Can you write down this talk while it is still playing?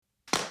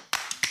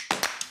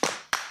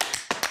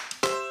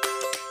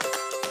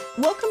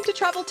Welcome to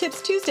Travel Tips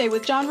Tuesday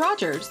with John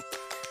Rogers.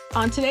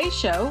 On today's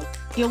show,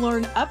 you'll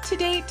learn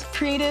up-to-date,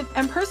 creative,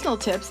 and personal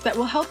tips that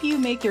will help you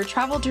make your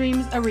travel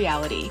dreams a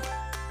reality.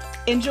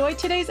 Enjoy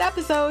today's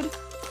episode.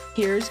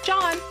 Here's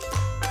John.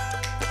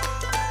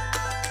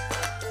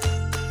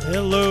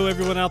 Hello,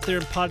 everyone out there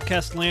in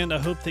podcast land. I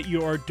hope that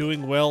you are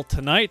doing well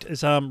tonight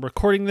as I'm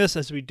recording this,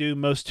 as we do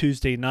most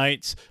Tuesday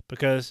nights,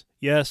 because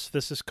yes,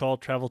 this is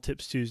called Travel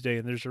Tips Tuesday,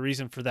 and there's a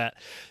reason for that.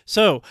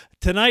 So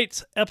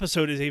tonight's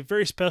episode is a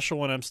very special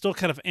one. I'm still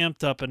kind of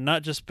amped up, and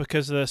not just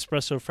because of the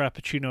espresso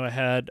frappuccino I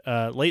had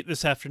late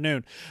this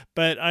afternoon,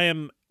 but I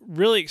am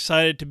really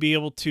excited to be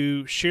able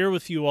to share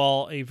with you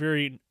all a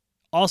very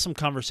awesome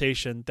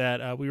conversation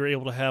that we were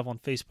able to have on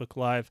Facebook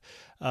Live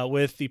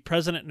with the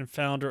president and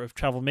founder of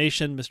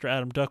Travelmation, Mr.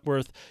 Adam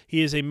Duckworth.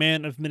 He is a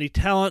man of many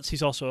talents.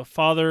 He's also a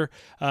father.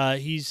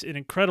 He's an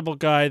incredible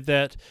guy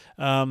that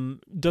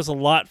does a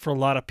lot for a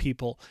lot of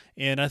people.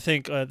 And I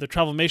think the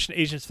Travelmation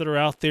agents that are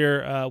out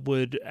there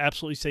would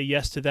absolutely say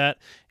yes to that.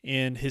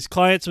 And his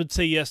clients would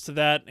say yes to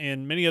that.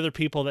 And many other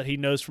people that he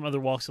knows from other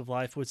walks of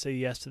life would say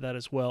yes to that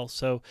as well.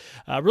 So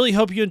I really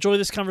hope you enjoy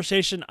this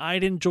conversation.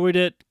 I'd enjoyed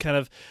it, kind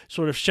of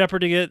sort of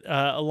shepherding it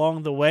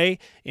along the way.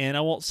 And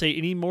I won't say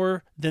any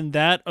more than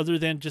that, other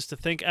than just to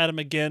thank Adam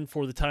again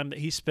for the time that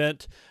he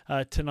spent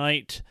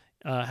tonight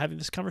having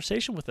this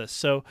conversation with us.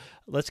 So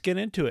let's get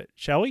into it,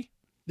 shall we?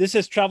 This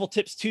is Travel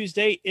Tips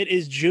Tuesday. It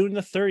is June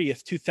the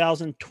 30th,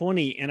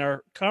 2020, and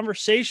our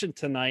conversation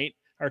tonight,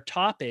 our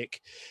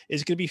topic,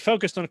 is going to be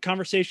focused on a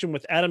conversation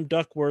with Adam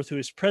Duckworth, who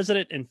is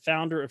president and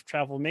founder of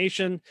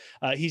Travelmation.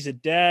 He's a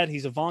dad.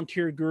 He's a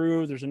volunteer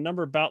guru. There's a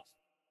number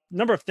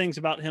of things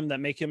about him that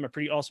make him a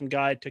pretty awesome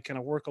guy to kind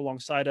of work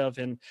alongside of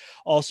and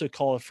also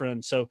call a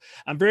friend. So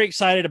I'm very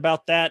excited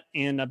about that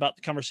and about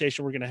the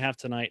conversation we're going to have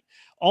tonight.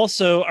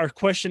 Also, our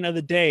question of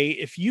the day: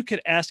 if you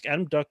could ask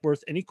Adam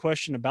Duckworth any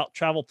question about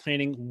travel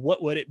planning,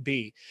 what would it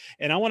be?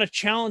 And I want to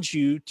challenge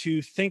you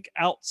to think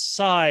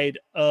outside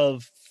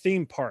of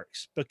theme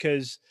parks,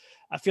 because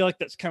I feel like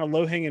that's kind of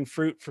low-hanging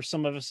fruit for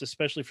some of us,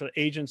 especially for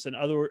the agents and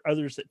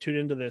others that tune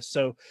into this.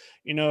 So,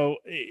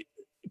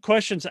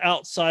 questions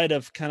outside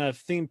of kind of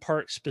theme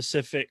park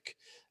specific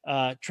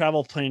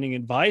travel planning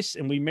advice,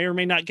 and we may or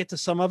may not get to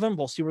some of them.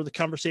 We'll see where the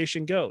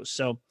conversation goes.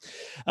 So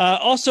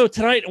also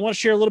tonight, I want to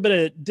share a little bit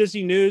of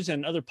Disney news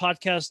and other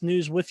podcast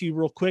news with you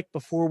real quick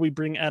before we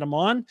bring Adam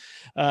on.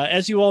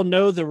 As you all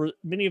know,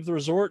 many of the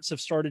resorts have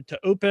started to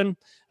open.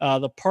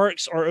 The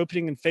parks are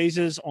opening in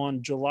phases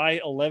on July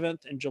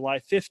 11th and July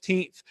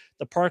 15th.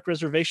 The park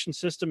reservation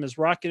system is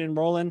rocking and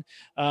rolling.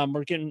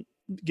 We're getting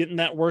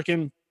that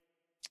working.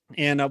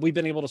 And we've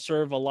been able to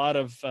serve a lot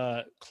of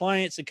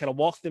clients and kind of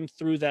walk them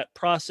through that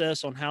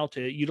process on how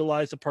to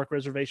utilize the park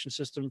reservation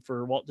system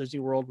for Walt Disney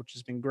World, which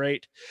has been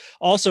great.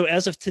 Also,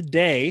 as of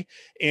today,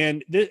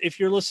 and if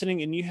you're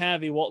listening and you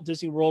have a Walt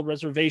Disney World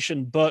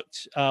reservation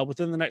booked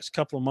within the next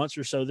couple of months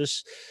or so,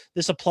 this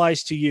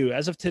applies to you.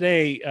 As of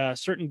today,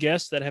 certain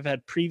guests that have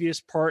had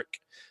previous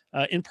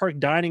in-park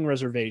dining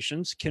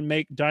reservations can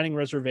make dining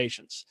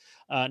reservations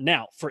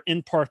now for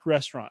in-park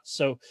restaurants.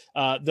 So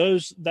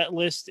that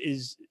list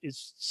is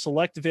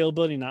select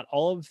availability. Not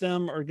all of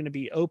them are going to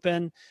be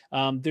open.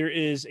 There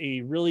is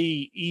a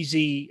really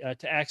easy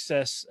to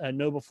access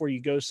Know Before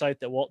You Go site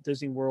that Walt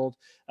Disney World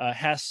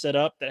has set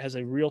up that has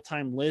a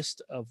real-time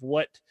list of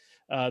what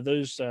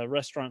those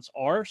restaurants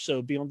are.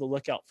 So be on the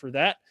lookout for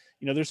that.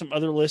 There's some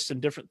other lists and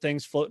different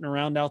things floating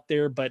around out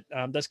there, but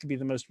that's going to be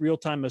the most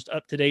real-time, most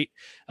up-to-date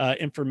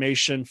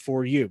information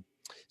for you.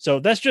 So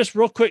that's just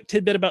real quick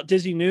tidbit about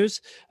Disney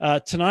news.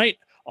 Tonight,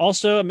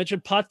 also, I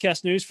mentioned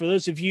podcast news. For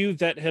those of you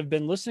that have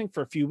been listening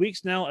for a few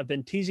weeks now, I've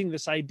been teasing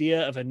this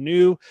idea of a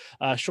new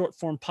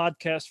short-form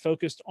podcast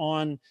focused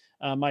on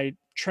my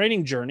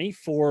training journey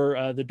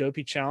for the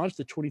Dopey Challenge,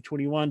 the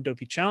 2021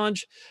 Dopey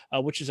Challenge,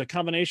 which is a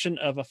combination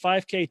of a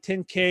 5K,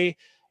 10K,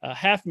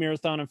 half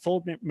marathon and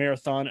full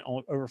marathon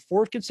over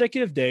 4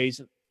 consecutive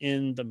days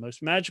in the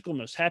most magical,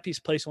 most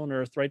happiest place on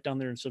earth, right down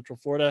there in Central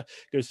Florida.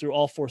 Goes through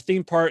all 4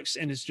 theme parks,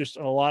 and it's just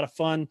a lot of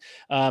fun.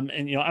 I'm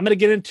going to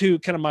get into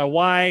kind of my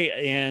why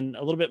and a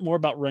little bit more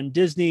about Run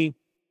Disney,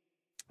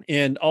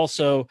 and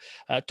also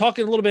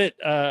talking a little bit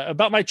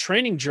about my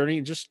training journey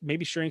and just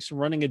maybe sharing some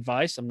running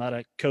advice. I'm not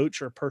a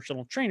coach or a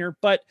personal trainer,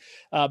 but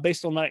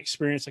based on my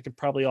experience, I could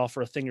probably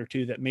offer a thing or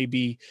two that may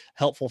be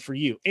helpful for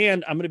you.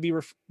 And I'm going to be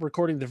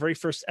recording the very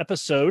first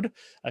episode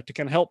to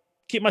kind of help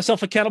keep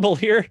myself accountable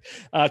here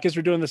because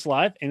we're doing this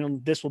live,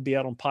 and this will be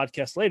out on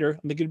podcast later.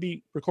 I'm going to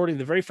be recording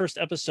the very first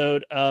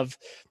episode of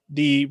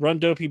the Run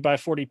Dopey by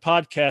 40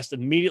 podcast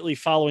immediately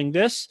following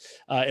this.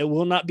 It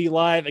will not be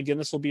live. Again,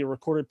 this will be a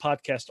recorded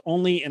podcast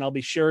only, and I'll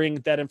be sharing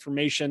that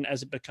information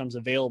as it becomes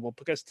available,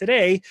 because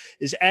today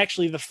is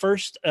actually the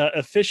first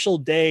official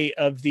day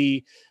of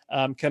the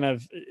kind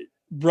of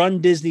Run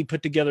Disney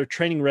put together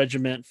training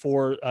regiment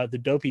for the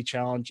Dopey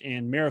Challenge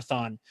and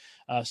Marathon.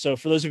 So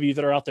for those of you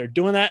that are out there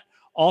doing that,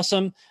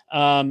 awesome.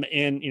 And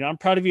I'm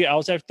proud of you. I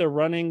was out there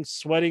running,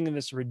 sweating in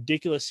this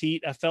ridiculous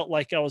heat. I felt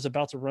like I was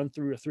about to run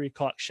through a 3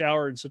 o'clock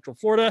shower in Central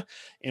Florida.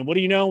 And what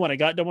do you know? When I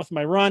got done with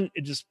my run,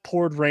 it just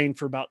poured rain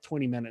for about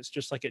 20 minutes,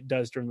 just like it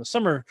does during the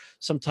summer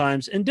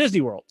sometimes in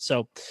Disney World.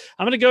 So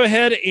I'm going to go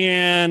ahead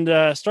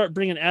and start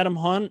bringing Adam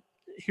on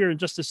here in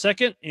just a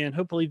second, and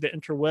hopefully the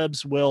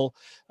interwebs will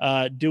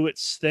do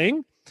its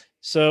thing.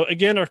 So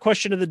again, our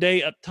question of the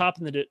day up top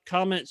in the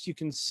comments you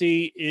can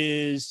see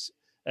is,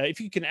 if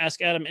you can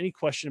ask Adam any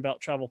question about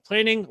travel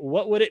planning,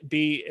 what would it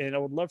be? And I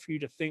would love for you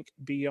to think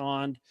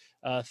beyond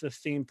the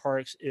theme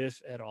parks,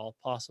 if at all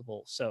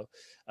possible. So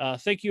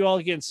thank you all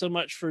again so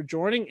much for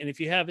joining. And if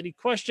you have any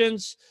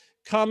questions,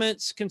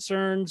 comments,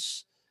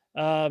 concerns,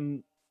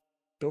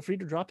 feel free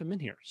to drop them in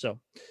here. So,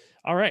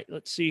 all right,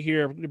 let's see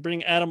here. We're going to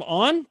bring Adam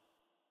on.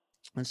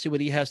 Let's see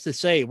what he has to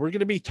say. We're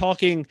going to be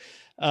talking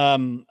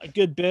a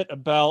good bit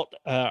about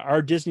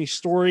our Disney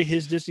story,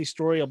 his Disney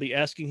story. I'll be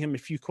asking him a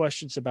few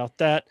questions about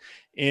that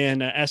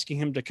and asking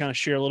him to kind of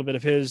share a little bit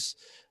of his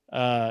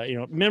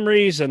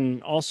memories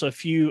and also a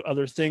few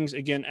other things.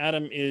 Again,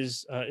 Adam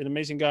is an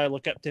amazing guy. I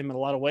look up to him in a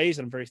lot of ways,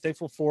 and I'm very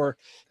thankful for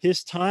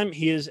his time.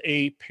 He is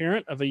a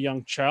parent of a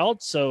young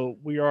child, so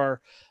we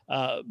are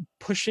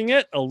pushing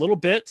it a little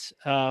bit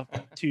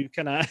to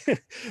kind of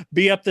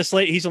be up this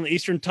late. He's on the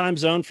Eastern time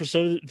zone. For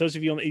those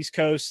of you on the East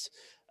Coast,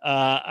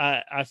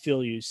 I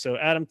feel you. So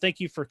Adam, thank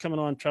you for coming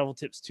on Travel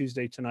Tips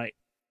Tuesday tonight.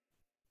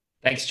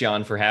 Thanks,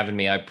 John, for having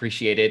me. I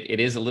appreciate it. It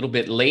is a little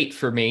bit late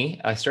for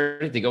me. I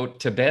started to go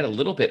to bed a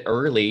little bit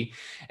early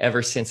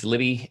ever since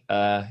Libby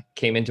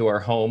came into our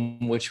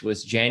home, which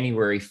was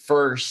January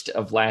 1st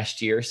of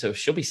last year. So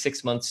she'll be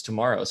 6 months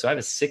tomorrow. So I have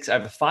a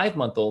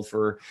 5-month-old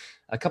for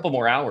a couple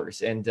more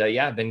hours. And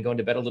I've been going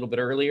to bed a little bit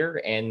earlier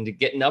and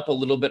getting up a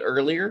little bit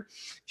earlier,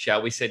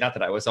 shall we say. Not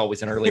that I was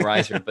always an early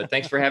riser, but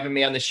thanks for having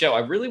me on the show. I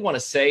really want to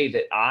say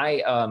that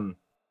I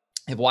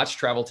have watched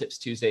Travel Tips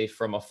Tuesday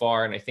from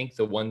afar. And I think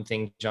the one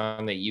thing,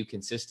 John, that you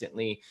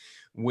consistently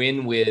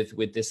win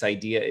with this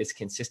idea is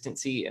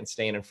consistency and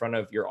staying in front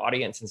of your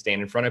audience and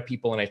staying in front of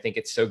people. And I think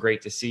it's so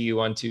great to see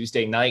you on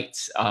Tuesday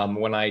nights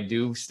when I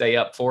do stay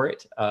up for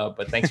it.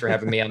 But thanks for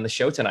having me on the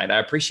show tonight. I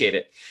appreciate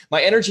it.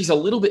 My energy is a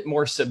little bit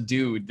more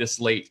subdued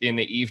this late in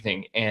the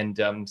evening.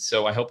 And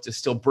so I hope to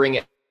still bring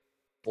it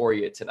for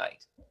you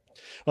tonight.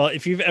 Well,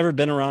 if you've ever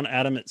been around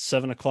Adam at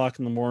 7 o'clock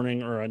in the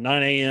morning or a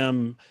 9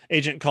 a.m.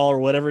 agent call or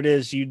whatever it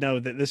is, you know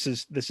that this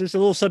is a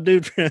little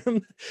subdued for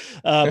him.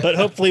 But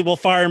hopefully we'll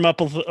fire him up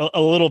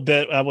a little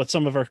bit with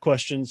some of our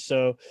questions.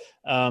 So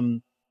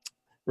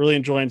really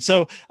enjoying.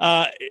 So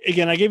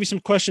again, I gave you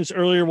some questions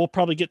earlier. We'll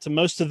probably get to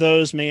most of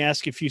those, may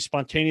ask a few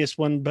spontaneous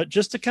ones, but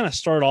just to kind of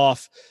start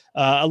off,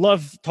 I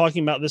love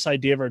talking about this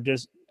idea of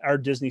our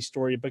Disney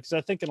story, because I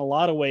think in a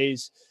lot of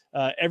ways,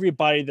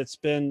 everybody that's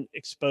been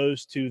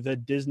exposed to the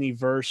Disney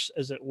verse,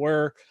 as it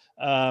were,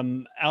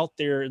 out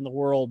there in the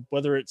world,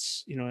 whether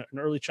it's, an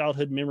early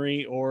childhood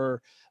memory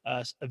or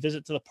a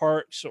visit to the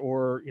parks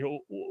or,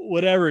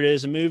 whatever it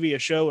is, a movie, a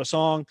show, a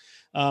song,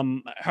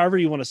 however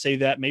you want to say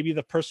that, maybe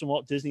the person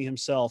Walt Disney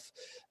himself.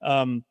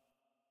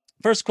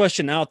 First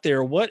question out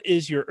there, what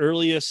is your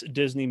earliest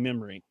Disney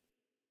memory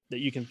that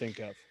you can think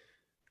of?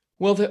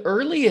 Well, the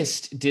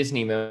earliest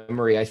Disney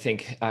memory, I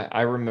think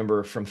I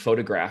remember from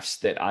photographs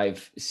that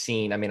I've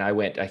seen. I mean, I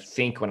went, I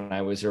think when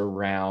I was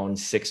around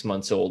 6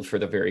 months old for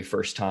the very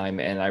first time.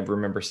 And I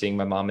remember seeing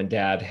my mom and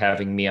dad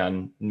having me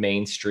on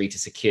Main Street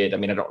as a kid. I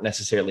mean, I don't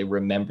necessarily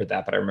remember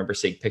that, but I remember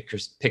seeing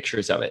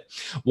pictures of it.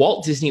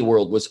 Walt Disney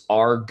World was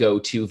our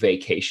go-to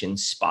vacation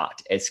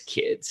spot as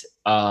kids.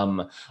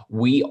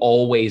 We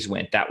always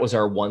went. That was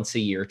our once a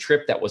year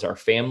trip. That was our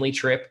family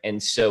trip.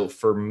 And so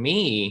for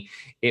me,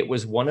 it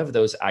was one of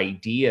those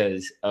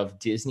ideas of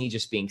Disney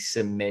just being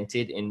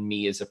cemented in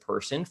me as a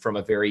person from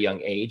a very young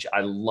age.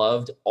 I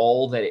loved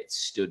all that it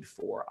stood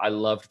for. I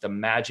loved the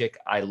magic.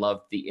 I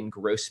loved the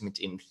engrossment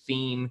in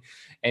theme.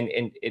 And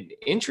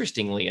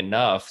interestingly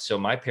enough, so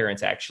my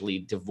parents actually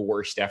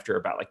divorced after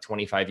about like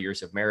 25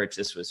 years of marriage.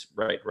 This was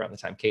right around the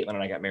time Caitlin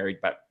and I got married,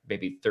 about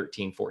maybe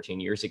 13, 14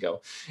 years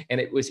ago.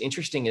 And it was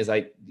interesting as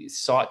I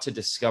sought to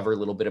discover a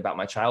little bit about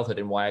my childhood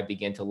and why I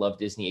began to love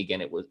Disney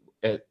again. It was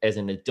as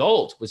an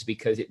adult was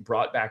because it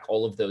brought back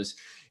all of those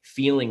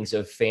feelings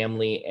of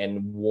family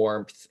and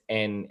warmth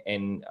and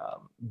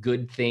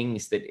good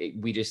things that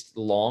we just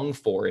long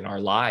for in our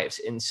lives.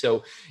 And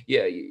so,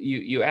 yeah,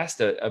 you asked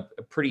a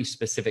pretty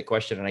specific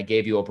question and I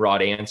gave you a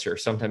broad answer.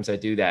 Sometimes I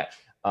do that.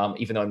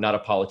 Even though I'm not a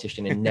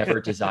politician and never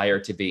desire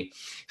to be.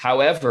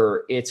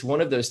 However, it's one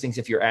of those things,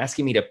 if you're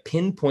asking me to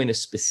pinpoint a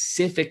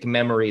specific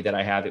memory that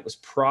I have, it was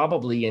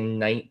probably in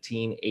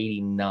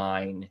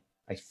 1989,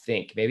 I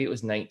think. Maybe it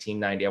was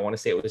 1990. I want to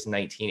say it was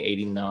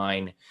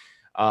 1989.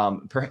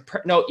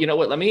 No, you know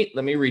what? Let me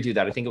redo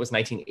that. I think it was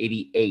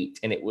 1988.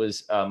 And it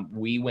was,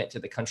 we went to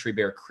the Country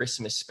Bear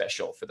Christmas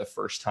special for the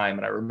first time.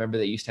 And I remember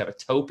they used to have a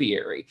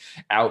topiary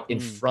out in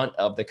front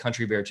of the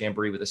Country Bear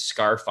Jamboree with a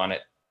scarf on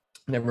it.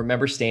 And I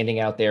remember standing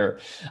out there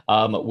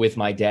with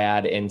my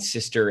dad and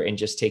sister and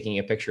just taking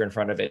a picture in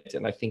front of it.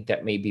 And I think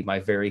that may be my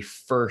very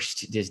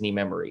first Disney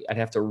memory. I'd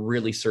have to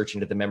really search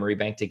into the memory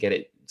bank to get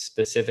it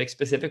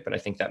specific, but I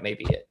think that may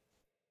be it.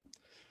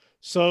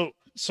 So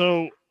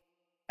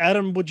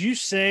Adam, would you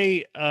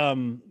say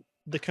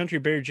the Country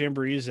Bear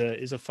Jamboree is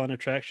a fun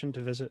attraction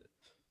to visit?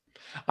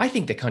 I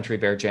think the Country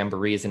Bear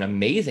Jamboree is an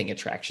amazing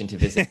attraction to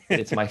visit.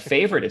 It's my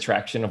favorite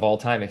attraction of all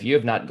time. If you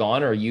have not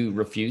gone, or you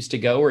refuse to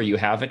go, or you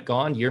haven't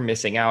gone, you're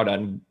missing out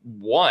on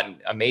one,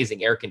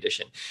 amazing air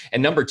condition,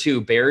 and number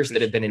two, bears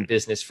that have been in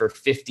business for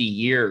 50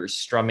 years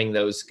strumming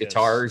those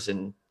guitars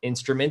and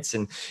instruments.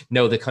 And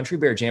no, the Country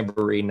Bear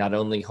Jamboree not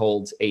only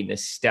holds a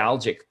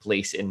nostalgic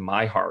place in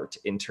my heart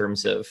in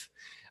terms of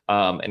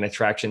an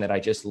attraction that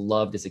I just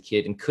loved as a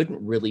kid and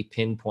couldn't really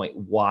pinpoint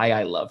why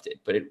I loved it,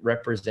 but it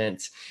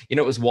represents, it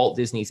was Walt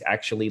Disney's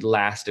actually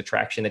last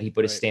attraction that he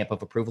put a stamp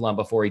of approval on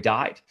before he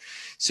died.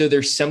 So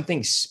there's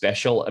something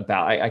special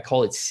about, I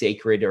call it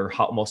sacred or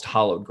almost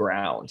hallowed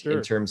ground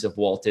in terms of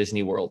Walt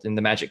Disney World in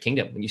the Magic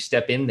Kingdom. When you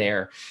step in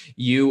there,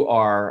 you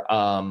are,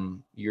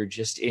 you're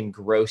just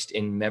engrossed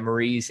in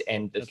memories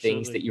and the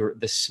things that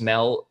the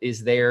smell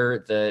is there.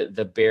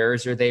 The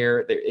bears are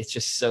there. It's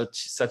just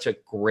such a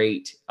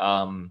great,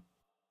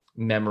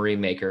 memory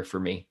maker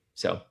for me.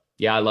 So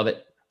yeah, I love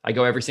it. I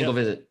go every single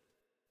visit.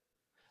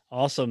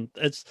 Awesome.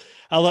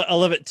 I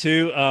love it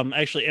too.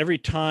 Actually every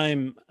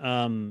time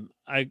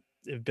I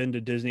have been to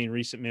Disney in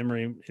recent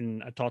memory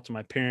and I talk to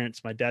my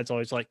parents, my dad's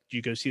always like, "Do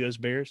you go see those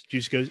bears?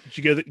 Did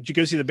you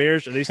go see the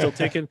bears? Are they still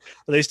ticking?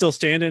 Are they still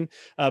standing?"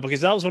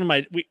 Because that was one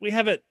of we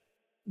haven't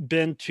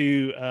been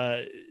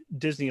to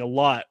Disney a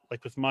lot,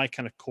 like with my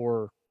kind of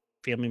core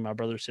family, my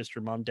brother, sister,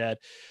 mom, dad,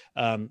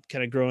 kind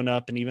of growing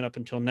up and even up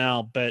until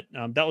now. But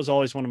that was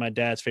always one of my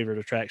dad's favorite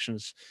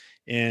attractions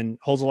and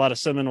holds a lot of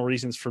sentimental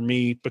reasons for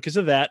me because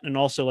of that. And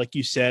also, like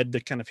you said,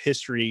 the kind of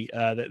history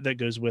that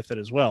goes with it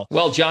as well.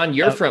 Well, John,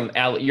 you're from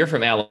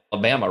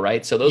Alabama,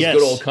 right? So those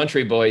good old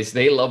country boys,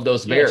 they love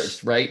those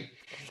bears, right?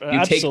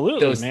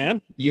 Absolutely,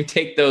 man. You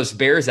take those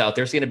bears out,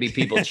 there's going to be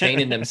people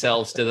chaining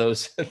themselves to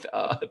those,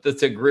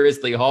 to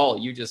Grizzly Hall.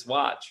 You just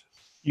watch.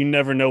 You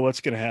never know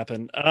what's going to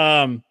happen.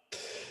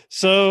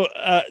 So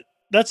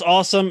that's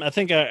awesome. I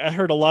think I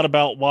heard a lot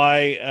about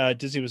why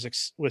Disney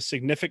was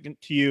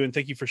significant to you, and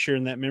thank you for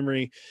sharing that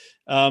memory.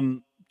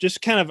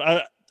 Just kind of,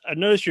 I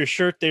noticed your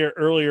shirt there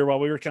earlier while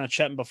we were kind of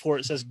chatting before.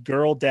 It says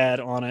 "Girl Dad"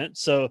 on it.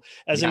 So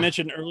as I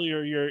mentioned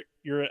earlier,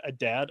 you're a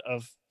dad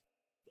of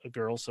a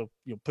girl, so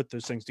you'll put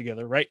those things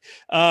together, right?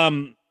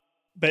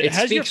 But it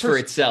speaks for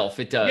itself.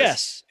 It does.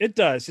 Yes, it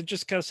does. It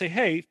just kind of say,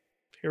 "Hey,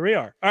 here we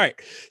are." All right.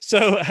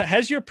 So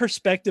has your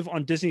perspective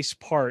on Disney's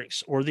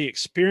parks or the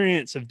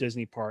experience of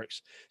Disney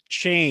parks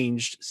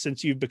changed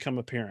since you've become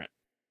a parent?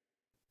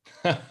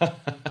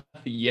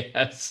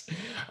 Yes.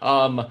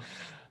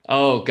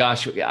 Oh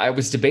gosh, I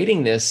was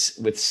debating this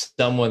with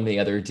someone the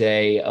other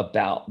day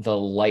about the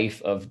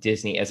life of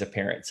Disney as a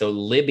parent. So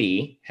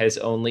Libby has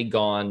only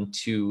gone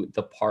to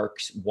the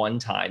parks one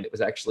time. It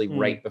was actually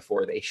right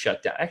before they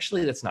shut down.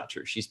 Actually, that's not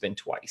true. She's been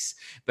twice,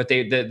 but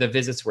the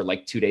visits were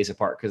like 2 days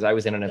apart because I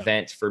was in an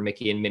event for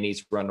Mickey and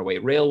Minnie's Runaway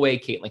Railway.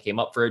 Caitlin came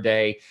up for a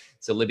day.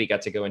 So Libby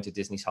got to go into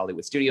Disney's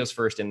Hollywood Studios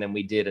first, and then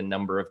we did a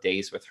number of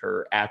days with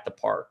her at the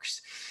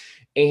parks.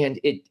 And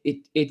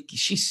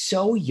she's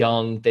so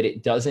young that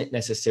it doesn't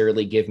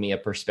necessarily give me a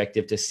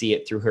perspective to see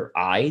it through her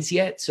eyes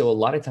yet. So a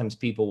lot of times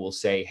people will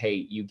say, "Hey,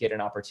 you get an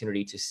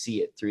opportunity to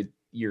see it through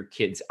your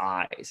kid's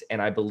eyes."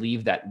 And I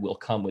believe that will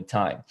come with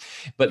time.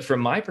 But from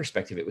my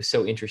perspective, it was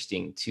so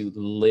interesting to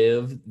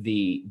live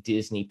the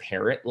Disney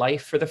parent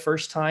life for the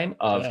first time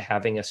of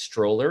having a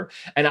stroller.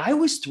 And I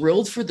was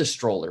thrilled for the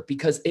stroller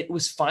because it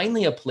was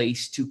finally a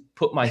place to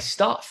put my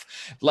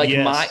stuff. Like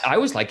I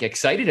was like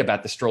excited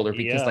about the stroller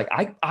because like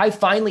I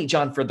finally,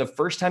 John, for the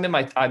first time in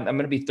I'm going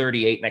to be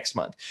 38 next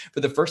month. For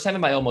the first time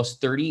in my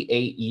almost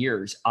 38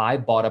 years, I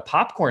bought a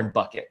popcorn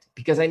bucket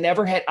because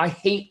I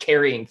hate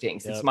carrying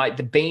things. It's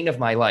the bane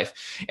of my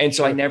life. And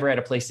so I never had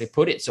a place to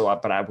put it.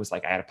 But I was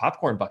like, I had a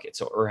popcorn bucket.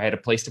 Or I had a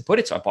place to put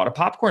it. So I bought a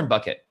popcorn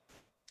bucket.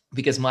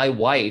 Because my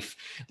wife,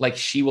 like,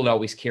 she will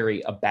always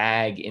carry a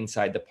bag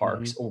inside the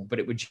parks, but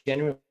it would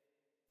generally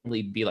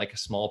be like a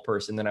small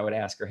person. Then I would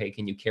ask her, "Hey,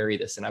 can you carry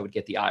this?" And I would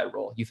get the eye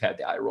roll. You've had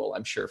the eye roll,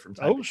 I'm sure, from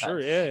time to time. Sure,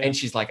 yeah. And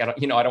she's like, I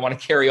don't want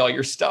to carry all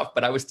your stuff,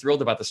 but I was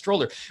thrilled about the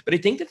stroller. But I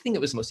think the thing that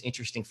was most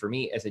interesting for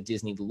me as a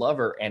Disney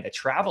lover and a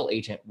travel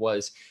agent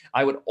was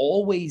I would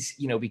always,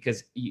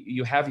 because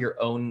you have your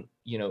own,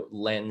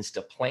 lens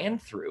to plan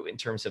through in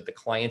terms of the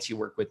clients you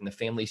work with and the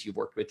families you've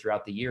worked with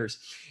throughout the years.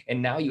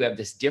 And now you have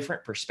this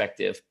different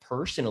perspective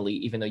personally,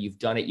 even though you've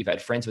done it, you've had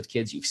friends with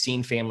kids, you've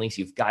seen families,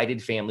 you've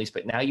guided families,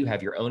 but now you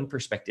have your own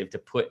perspective to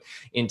put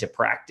into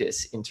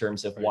practice in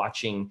terms of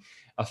watching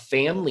a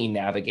family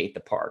navigate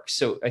the park.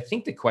 So I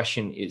think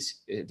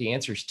the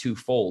answer is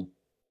twofold.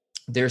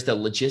 there's the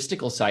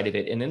logistical side of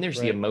it, and then there's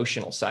the Right.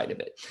 emotional side of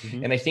it.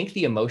 Mhm. And I think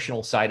the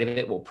emotional side of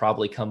it will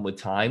probably come with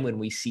time when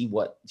we see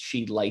what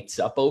she lights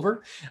up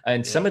over.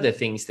 And Yeah. some of the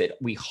things that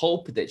we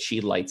hope that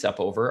she lights up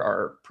over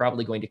are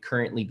probably going to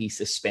currently be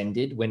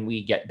suspended when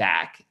we get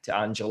back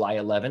on July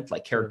 11th,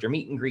 like character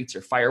meet and greets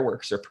or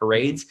fireworks or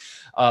parades.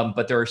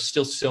 But there are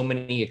still so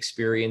many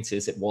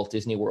experiences at Walt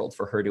Disney World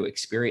for her to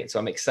experience. So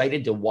I'm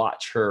excited to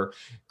watch her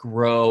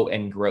grow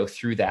and grow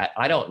through that.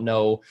 I don't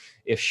know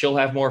if she'll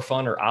have more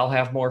fun or I'll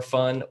have more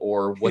fun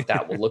or what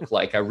that will look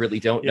like. I really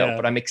don't know, Yeah.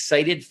 but I'm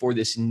excited for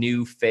this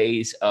new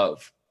phase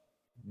of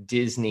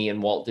Disney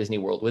and Walt Disney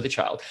World with a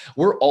child.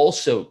 We're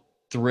also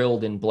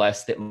thrilled and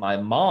blessed that my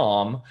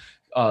mom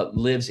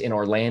lives in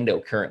Orlando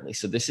currently.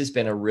 So this has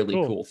been a really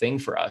cool thing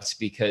for us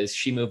because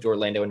she moved to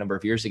Orlando a number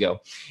of years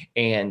ago.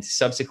 And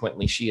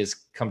subsequently, she has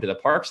come to the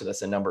parks with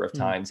us a number of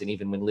times. And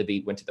even when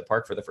Libby went to the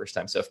park for the first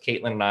time. So if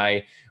Caitlin and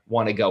I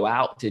want to go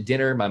out to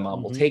dinner, my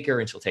mom will take her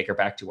and she'll take her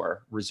back to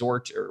our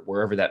resort or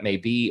wherever that may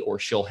be, or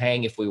she'll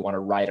hang if we want to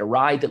ride a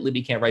ride that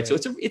Libby can't ride. So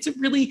it's a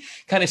really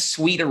kind of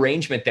sweet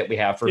arrangement that we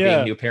have for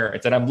being new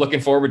parents. And I'm looking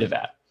forward to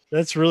that.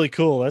 That's really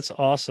cool. That's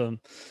awesome.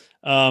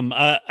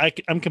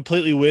 I'm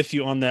completely with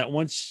you on that.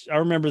 Once I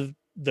remember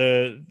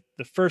the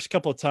first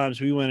couple of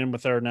times we went in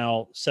with our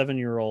now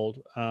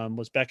 7-year-old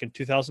was back in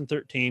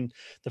 2013.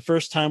 The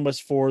first time was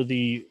for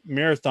the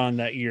marathon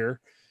that year.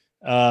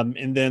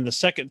 And then the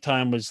second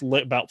time was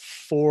about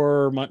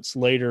 4 months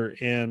later.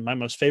 And my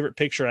most favorite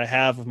picture I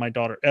have of my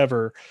daughter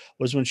ever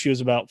was when she was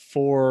about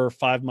 4 or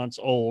 5 months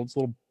old. It's a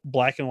little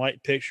black and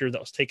white picture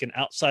that was taken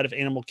outside of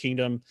Animal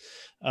Kingdom,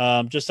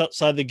 just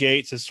outside the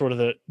gates. Is sort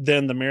of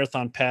then the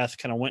marathon path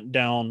kind of went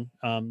down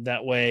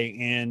that way.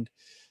 And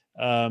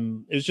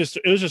it was just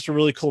a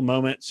really cool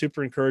moment,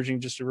 super encouraging,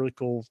 just a really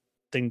cool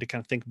thing to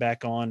kind of think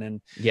back on.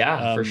 And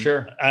for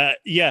sure.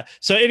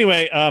 So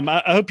anyway,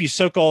 I hope you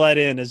soak all that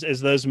in as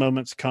those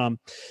moments come.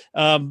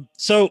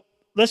 So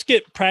let's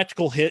get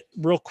practical hit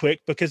real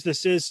quick, because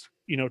this is,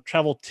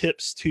 Travel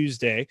Tips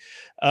Tuesday.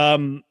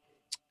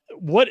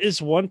 What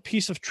is one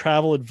piece of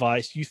travel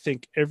advice you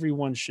think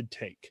everyone should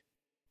take?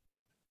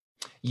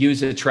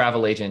 Use a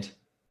travel agent.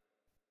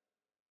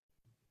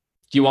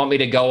 Do you want me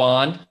to go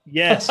on?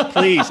 Yes,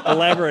 please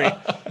elaborate.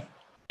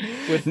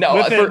 With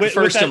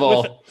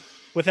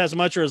as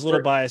much or as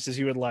little bias as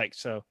you would like.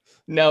 So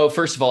no,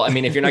 first of all, I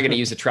mean, if you're not going to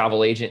use a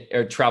travel agent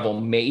or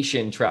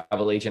Travelmation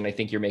travel agent, I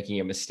think you're making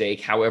a mistake.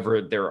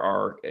 However, there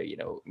are,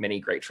 many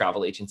great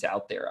travel agents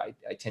out there.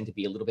 I tend to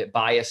be a little bit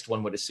biased.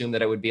 One would assume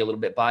that I would be a little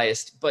bit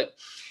biased, but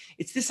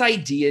it's this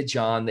idea,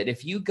 John, that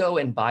if you go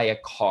and buy a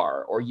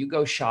car, or you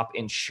go shop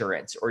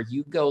insurance, or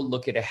you go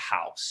look at a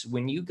house,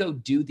 when you go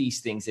do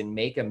these things and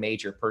make a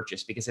major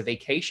purchase, because a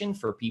vacation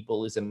for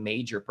people is a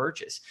major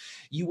purchase,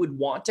 you would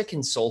want to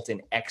consult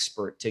an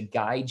expert to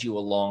guide you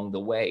along the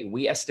way.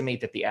 We estimate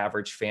that the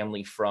average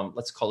family from,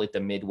 let's call it the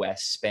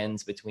Midwest,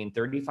 spends between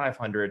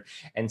 $3,500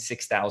 and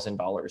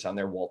 $6,000 on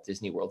their Walt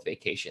Disney World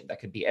vacation. That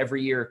could be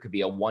every year. It could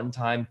be a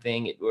one-time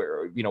thing,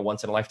 or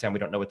once in a lifetime. We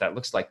don't know what that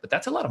looks like, but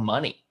that's a lot of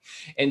money.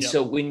 And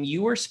so when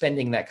you are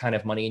spending that kind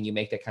of money and you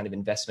make that kind of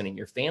investment in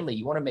your family,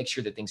 you want to make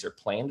sure that things are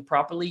planned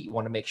properly. You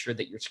want to make sure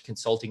that you're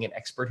consulting an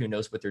expert who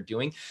knows what they're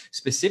doing,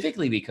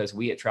 specifically because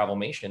we at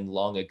Travelmation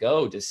long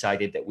ago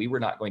decided that we were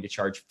not going to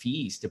charge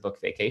fees to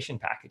book vacation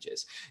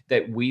packages,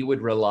 that we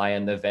would rely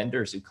on the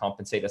vendors who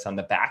compensate us on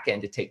the back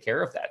end to take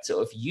care of that.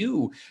 So if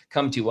you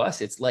come to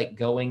us, it's like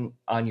going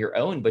on your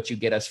own, but you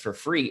get us for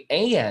free.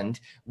 And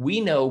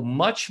we know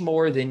much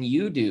more than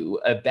you do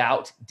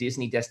about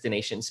Disney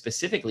destinations,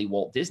 specifically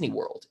Walt Disney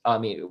World. I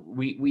mean,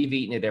 we've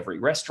eaten at every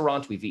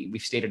restaurant,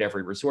 we've stayed at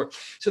every resort.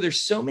 So there's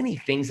so many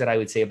things that I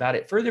would say about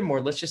it.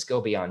 Furthermore, let's just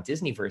go beyond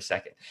Disney for a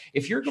second.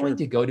 If you're going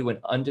to go to an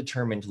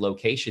undetermined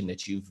location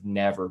that you've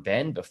never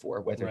been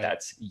before, whether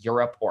that's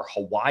Europe or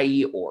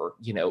Hawaii or,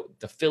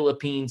 the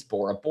Philippines,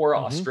 Bora Bora,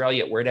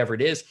 Australia, wherever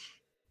it is,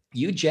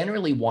 you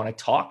generally want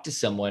to talk to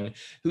someone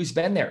who's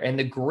been there. And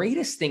the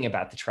greatest thing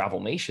about the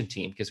Travelmation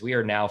team, because we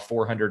are now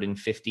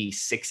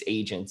 456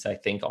 agents, I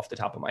think off the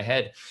top of my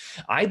head,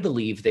 I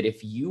believe that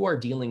if you are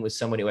dealing with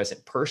someone who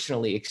hasn't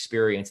personally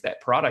experienced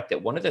that product,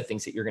 that one of the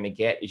things that you're going to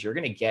get is you're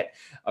going to get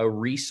a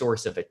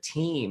resource of a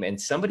team, and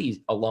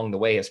somebody along the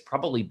way has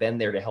probably been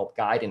there to help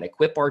guide and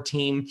equip our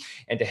team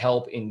and to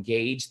help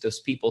engage those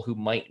people who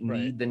might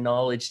need the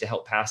knowledge to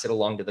help pass it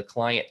along to the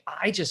client.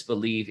 I just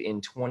believe in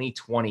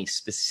 2020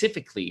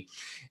 specifically,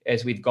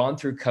 as we've gone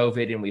through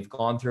COVID and we've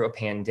gone through a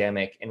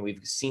pandemic and we've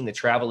seen the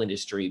travel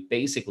industry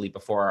basically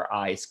before our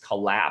eyes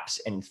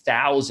collapse and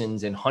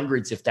thousands and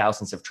hundreds of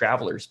thousands of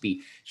travelers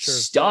be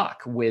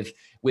stuck with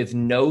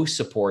no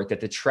support, that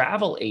the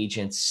travel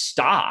agent's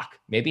stock,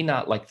 maybe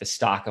not like the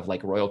stock of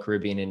like Royal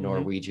Caribbean and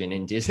Norwegian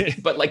and Disney,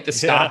 but like the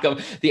stock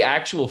of the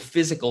actual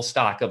physical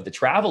stock of the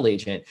travel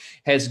agent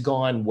has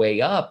gone way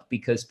up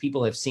because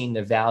people have seen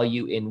the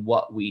value in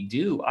what we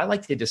do. I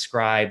like to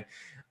describe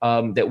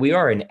that we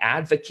are an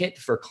advocate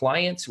for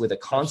clients with a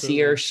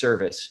concierge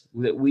service,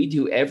 that we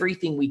do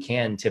everything we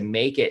can to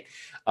make it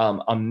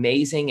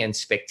amazing and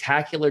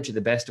spectacular to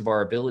the best of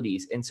our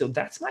abilities. And so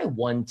that's my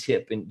one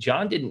tip. And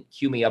John didn't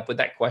cue me up with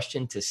that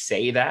question to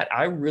say that.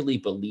 I really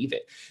believe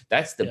it.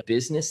 That's the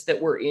business that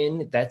we're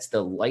in. That's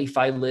the life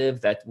I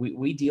live, that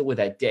we deal with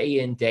that day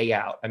in, day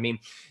out. I mean,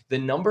 the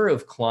number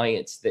of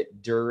clients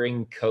that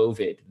during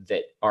COVID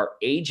that our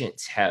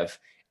agents have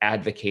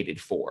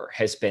advocated for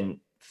has been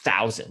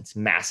thousands,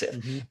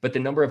 massive. But the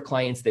number of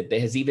clients that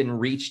has even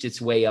reached its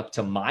way up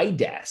to my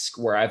desk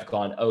where I've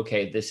gone,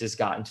 okay, this has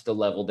gotten to the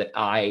level that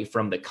I,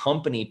 from the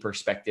company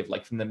perspective,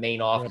 like from the main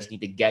office,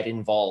 need to get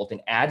involved and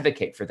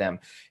advocate for them,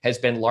 has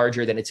been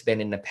larger than it's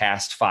been in the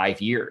past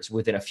 5 years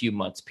within a few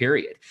months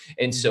period.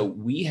 And so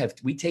we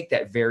take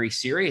that very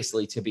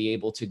seriously to be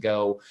able to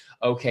go,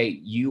 okay,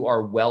 you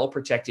are well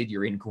protected.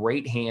 You're in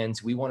great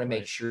hands. We want to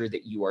make sure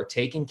that you are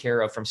taken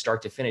care of from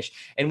start to finish.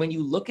 And when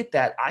you look at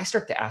that, I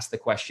start to ask the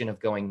question of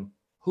going,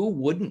 who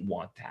wouldn't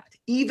want that?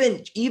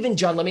 Even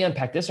John, let me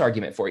unpack this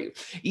argument for you.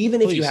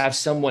 Even if you have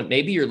someone,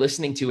 maybe you're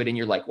listening to it and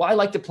you're like, well, I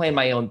like to plan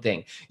my own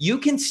thing. You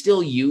can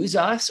still use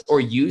us or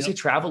use a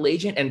travel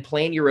agent and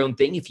plan your own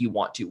thing if you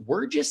want to.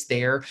 We're just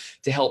there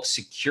to help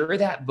secure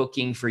that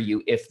booking for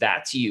you if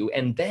that's you.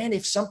 And then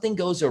if something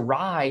goes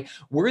awry,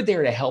 we're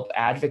there to help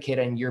advocate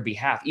on your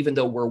behalf, even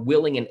though we're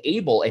willing and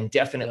able and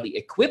definitely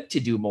equipped to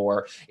do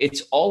more.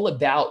 It's all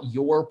about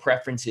your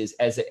preferences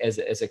as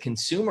a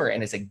consumer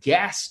and as a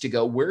guest to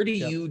go, where do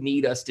you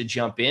need us to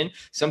jump in?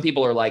 Some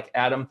people are like,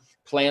 Adam,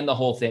 plan the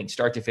whole thing,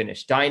 start to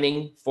finish.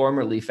 Dining,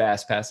 formerly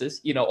fast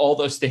passes, all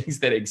those things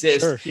that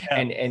exist.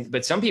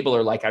 But some people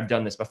are like, I've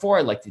done this before.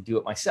 I like to do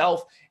it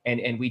myself.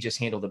 And we just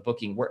handle the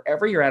booking.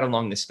 Wherever you're at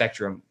along the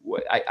spectrum,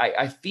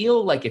 I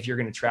feel like if you're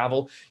going to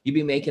travel, you'd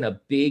be making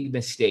a big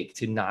mistake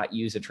to not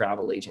use a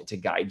travel agent to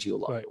guide you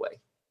along the way.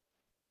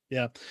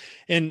 Yeah.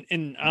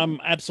 And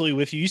I'm absolutely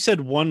with you. You said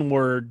one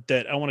word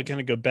that I want to kind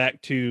of go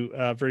back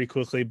to very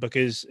quickly,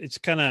 because it's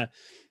kind of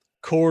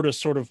core to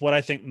sort of what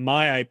I think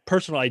my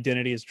personal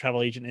identity as a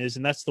travel agent is.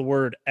 And that's the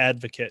word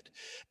advocate,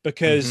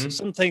 because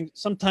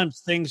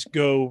sometimes things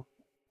go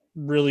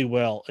really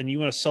well and you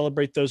want to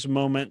celebrate those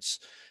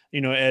moments,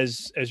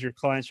 as your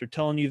clients are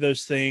telling you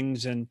those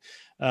things. And,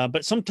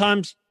 but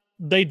sometimes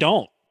they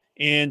don't.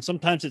 And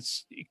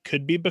sometimes it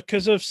could be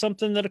because of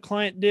something that a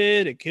client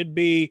did. It could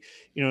be,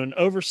 an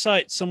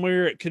oversight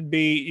somewhere. It could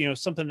be,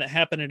 something that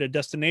happened at a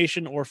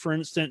destination, or for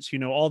instance,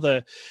 all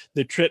the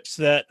trips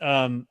that,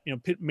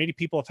 many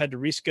people have had to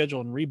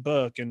reschedule and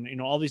rebook, and,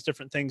 all these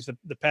different things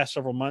the past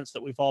several months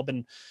that we've all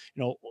been,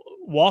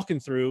 walking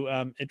through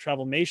at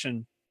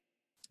Travelmation.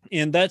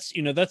 And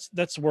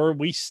that's where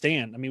we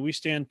stand. I mean, we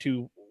stand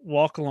to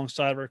walk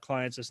alongside of our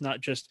clients. It's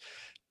not just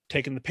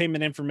taking the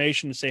payment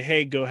information and say,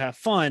 hey, go have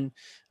fun.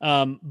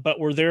 But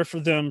we're there for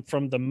them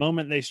from the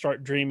moment they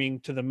start dreaming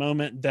to the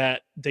moment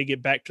that they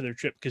get back to their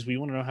trip, because we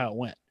want to know how it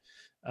went.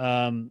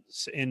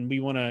 And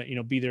we want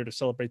to, be there to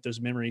celebrate those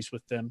memories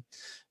with them.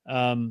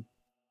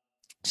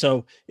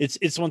 So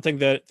it's one thing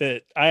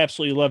that I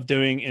absolutely love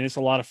doing, and it's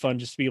a lot of fun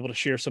just to be able to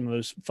share some of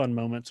those fun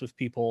moments with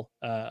people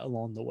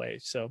along the way.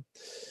 So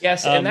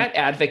yes, and that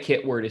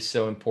advocate word is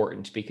so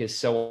important, because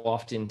so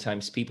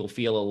oftentimes people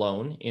feel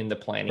alone in the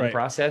planning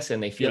process,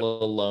 and they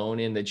feel alone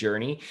in the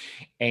journey.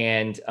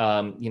 And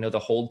the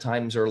hold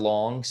times are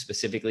long,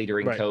 specifically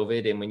during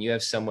COVID. And when you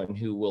have someone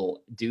who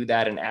will do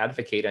that and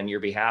advocate on your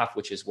behalf,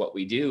 which is what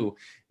we do,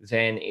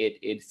 then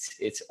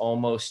it's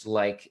almost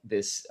like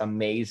this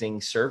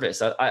amazing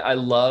service.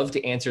 I love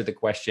to answer the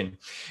question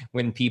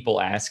when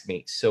people ask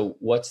me, so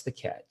what's the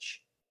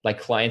catch? Like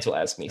clients will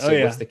ask me,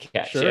 so what's the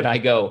catch? Sure. And I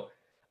go,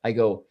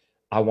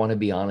 I want to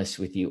be honest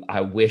with you.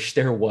 I wish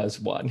there was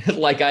one.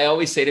 Like I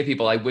always say to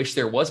people, I wish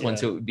there was one,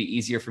 so it would be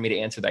easier for me to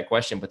answer that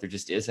question, but there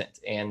just isn't.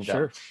 And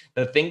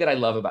the thing that I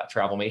love about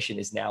Travelmation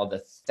is now the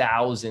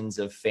thousands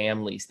of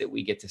families that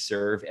we get to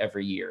serve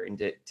every year, and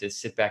to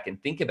sit back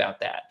and think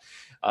about that.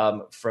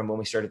 From when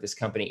we started this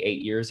company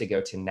 8 years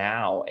ago to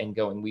now, and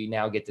we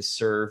now get to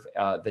serve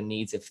the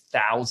needs of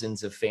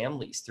thousands of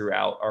families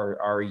throughout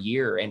our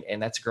year.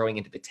 And that's growing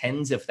into the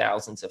tens of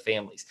thousands of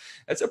families.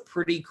 That's a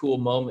pretty cool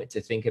moment to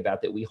think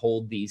about, that we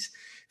hold these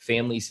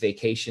families'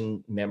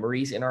 vacation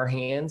memories in our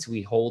hands.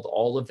 We hold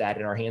all of that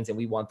in our hands, and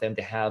we want them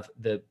to have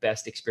the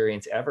best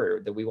experience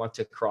ever, that we want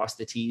to cross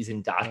the T's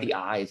and dot the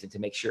I's, and to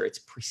make sure it's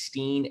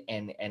pristine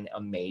and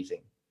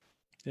amazing.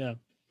 Yeah.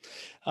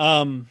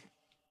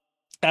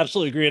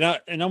 Absolutely agree.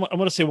 And I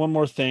want to say one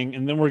more thing,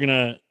 and then we're going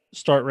to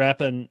start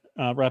wrapping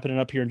it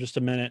up here in just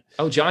a minute.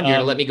 Oh, John, you're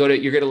going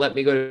to let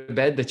me go to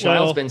bed. The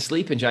child's been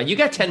sleeping, John. You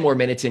got 10 more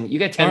minutes in. You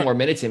got 10 more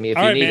minutes in me if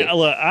you need it.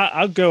 Look,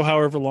 I'll go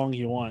however long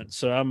you want.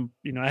 So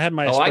I had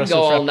my I can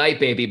go all night,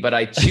 baby, but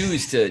I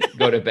choose to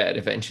go to bed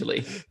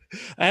eventually.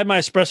 I had my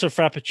espresso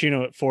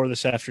frappuccino at 4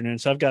 this afternoon,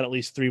 so I've got at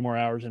least 3 more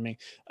hours in me.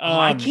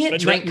 I can't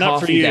drink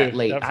coffee that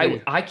late.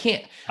 I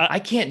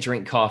can't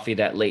drink coffee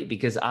that late,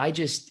 because I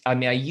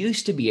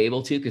used to be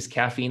able to, because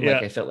caffeine,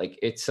 I felt like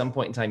at some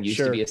point in time used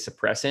to be a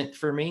suppressant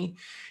for me.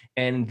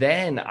 And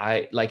then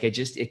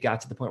it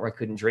got to the point where I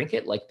couldn't drink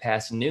it like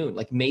past noon.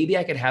 Like maybe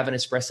I could have an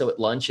espresso at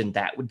lunch and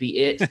that would be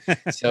it.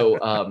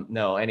 So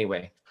no,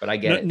 anyway, but I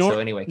get it. So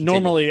anyway, continue.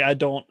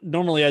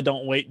 Normally I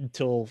don't wait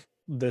until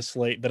this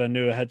late, but I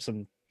knew I had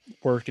some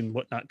work and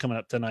whatnot coming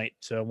up tonight.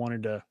 So I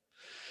wanted to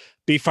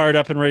be fired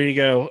up and ready to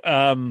go.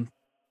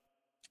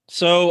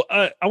 So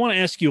I want to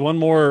ask you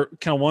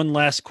one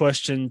last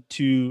question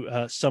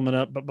to sum it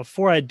up. But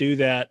before I do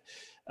that,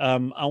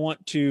 I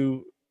want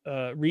to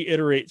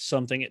reiterate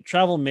something. At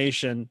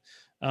Travelmation,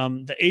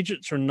 the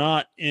agents are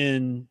not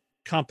in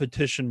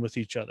competition with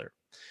each other.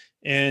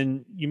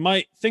 And you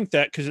might think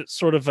that because it's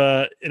sort of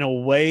in a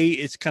way,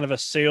 it's kind of a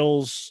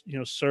sales,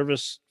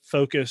 service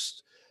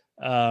focused,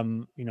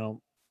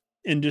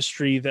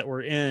 industry that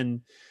we're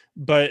in.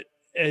 But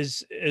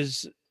as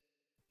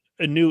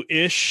a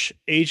new-ish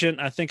agent,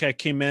 I think I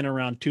came in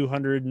around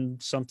 200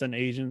 and something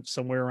agents,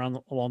 somewhere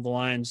along the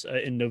lines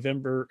in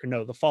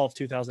the fall of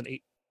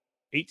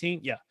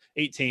 2018. Yeah,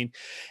 18.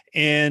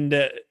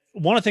 And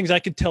one of the things I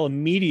could tell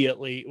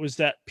immediately was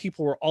that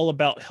people were all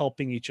about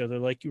helping each other.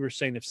 Like you were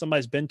saying, if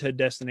somebody's been to a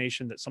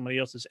destination that somebody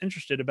else is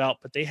interested about,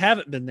 but they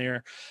haven't been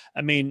there,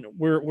 I mean,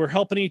 we're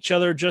helping each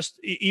other. Just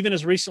even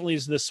as recently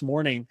as this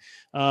morning,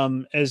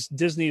 as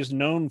Disney is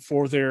known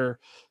for their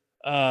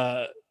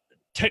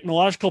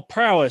technological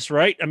prowess,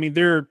 right? I mean,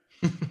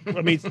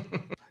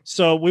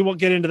 so we won't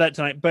get into that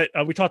tonight, but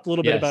we talked a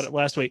little bit about it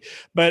last week.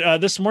 But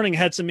this morning I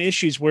had some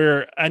issues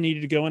where I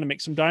needed to go in and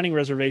make some dining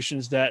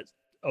reservations that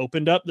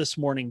opened up this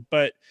morning,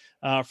 but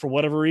for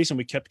whatever reason,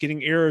 we kept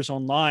getting errors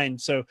online.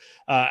 So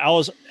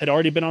I had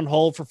already been on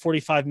hold for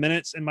 45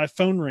 minutes and my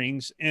phone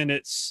rings, and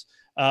it's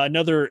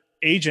another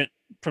agent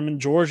from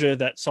Georgia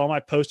that saw my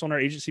post on our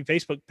agency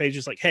Facebook page.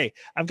 Is like, hey,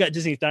 I've got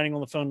Disney Dining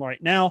on the phone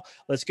right now.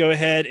 Let's go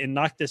ahead and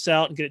knock this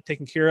out and get it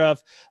taken care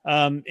of.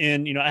 And,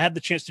 I had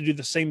the chance to do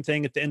the same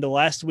thing at the end of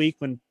last week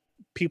when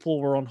people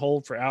were on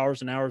hold for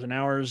hours and hours and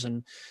hours.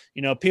 And,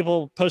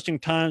 people posting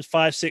times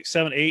 5, 6,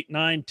 7, 8,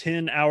 9,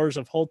 10 hours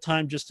of hold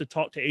time just to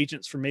talk to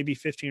agents for maybe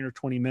 15 or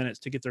 20 minutes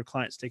to get their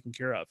clients taken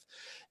care of.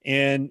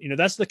 And,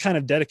 that's the kind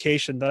of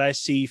dedication that I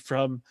see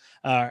from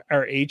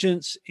our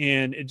agents.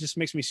 And it just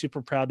makes me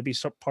super proud to be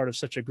part of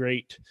such a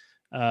great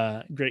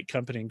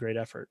company and great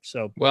effort.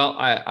 So, well,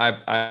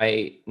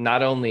 I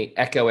not only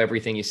echo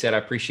everything you said, I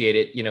appreciate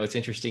it. It's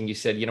interesting. You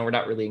said, we're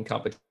not really in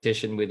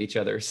competition with each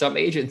other. Some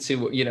agents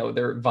who,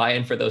 they're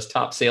vying for those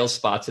top sales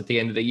spots at the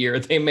end of the year,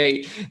 they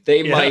might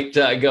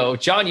go,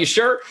 John, you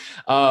sure?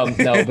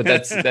 No,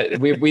 but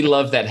we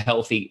love that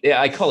healthy.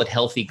 I call it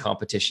healthy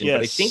competition. Yes.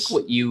 But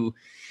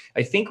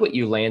I think what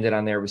you landed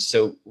on there was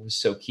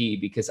so key,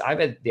 because I've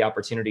had the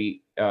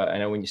opportunity. I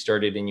know when you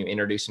started and you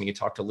introduced me, you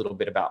talked a little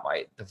bit about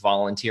the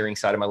volunteering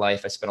side of my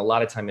life. I spent a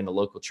lot of time in the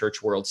local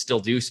church world, still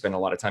do spend a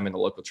lot of time in the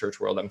local church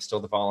world. I'm still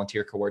the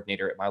volunteer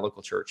coordinator at my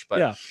local church,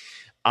 but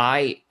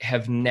I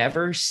have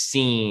never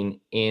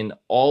seen in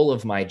all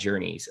of my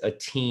journeys a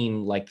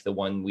team like the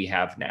one we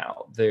have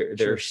now.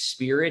 Their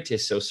spirit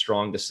is so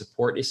strong. The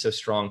support is so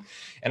strong.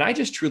 And I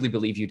just truly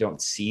believe you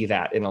don't see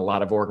that in a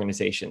lot of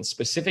organizations,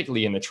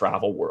 specifically in the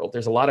travel world.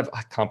 There's a lot of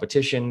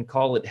competition,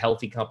 call it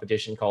healthy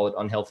competition, call it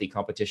unhealthy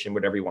competition,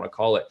 whatever you want to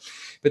call it.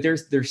 But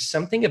there's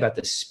something about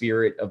the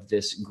spirit of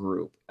this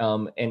group.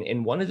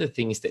 And one of the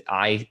things that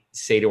I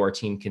say to our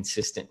team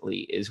consistently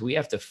is we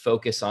have to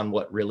focus on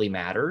what really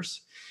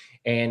matters.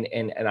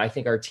 And I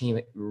think our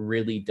team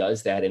really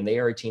does that. And they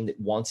are a team that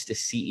wants to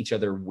see each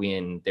other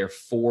win. They're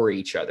for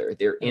each other.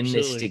 They're in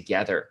this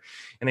together.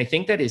 And I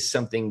think that is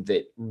something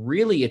that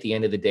really, at the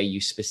end of the day,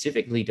 you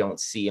specifically don't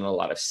see in a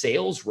lot of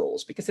sales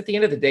roles, because at the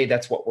end of the day,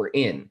 that's what we're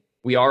in.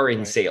 We are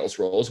in sales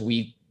roles.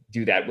 We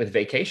do that with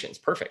vacations.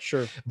 Perfect.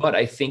 Sure. But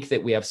I think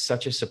that we have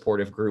such a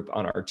supportive group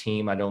on our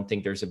team. I don't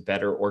think there's a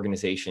better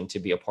organization to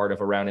be a part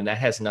of around. And that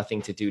has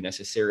nothing to do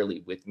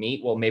necessarily with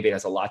me. Well, maybe it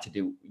has a lot to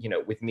do,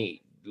 with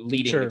me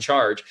leading the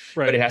charge,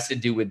 but it has to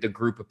do with the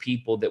group of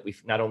people that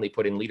we've not only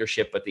put in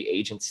leadership, but the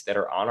agents that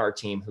are on our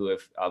team who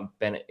have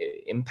been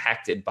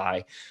impacted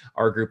by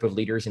our group of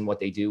leaders and what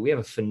they do. We have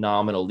a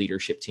phenomenal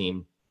leadership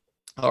team.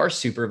 Our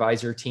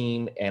supervisor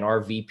team and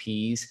our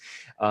VPs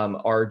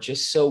are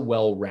just so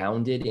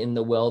well-rounded in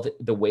the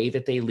way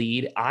that they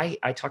lead. I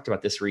talked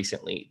about this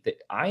recently,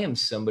 that I am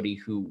somebody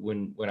who,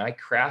 when I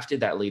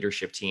crafted that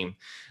leadership team,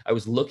 I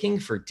was looking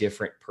for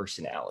different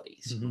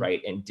personalities,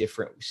 right? And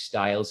different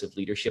styles of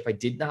leadership. I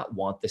did not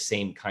want the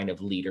same kind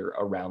of leader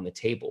around the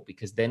table,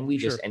 because then we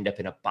just end up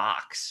in a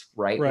box,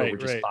 right? Where we're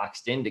just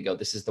boxed in to go,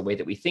 this is the way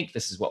that we think,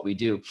 this is what we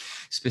do.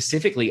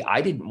 Specifically, I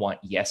didn't want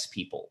yes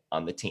people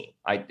on the team.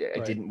 I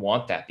didn't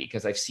want that,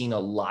 because I've seen a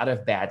lot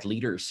of bad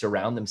leaders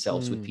surround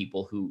themselves with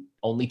people who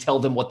only tell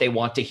them what they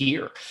want to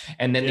hear.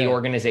 And then the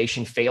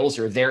organization fails,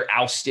 or they're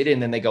ousted.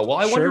 And then they go, well,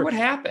 I wonder what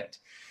happened.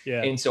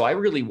 Yeah. And so I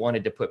really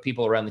wanted to put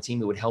people around the team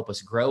who would help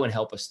us grow and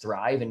help us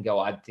thrive and go,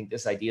 I think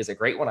this idea is a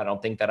great one. I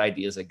don't think that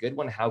idea is a good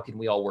one. How can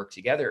we all work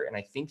together? And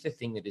I think the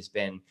thing that has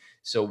been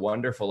so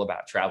wonderful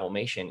about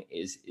Travelmation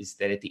is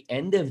that at the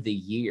end of the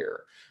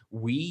year,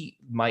 we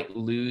might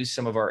lose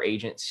some of our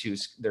agents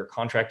whose their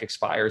contract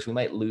expires. We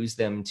might lose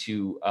them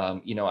to,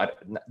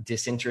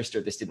 disinterest,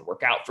 or this didn't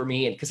work out for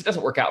me. And because it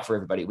doesn't work out for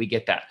everybody, we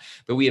get that.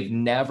 But we have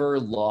never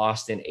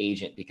lost an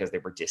agent because they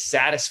were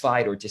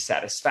dissatisfied or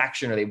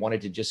dissatisfaction, or they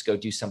wanted to just go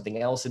do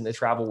something else in the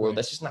travel world.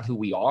 That's just not who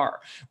we are.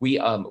 We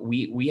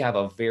have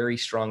a very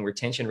strong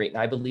retention rate.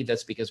 And I believe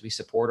that's because we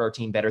support our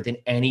team better than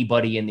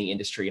anybody in the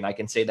industry. And I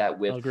can say that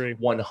with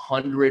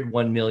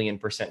 1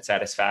 million%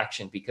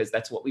 satisfaction, because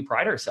that's what we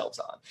pride ourselves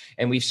on.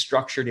 And we've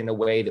structured in a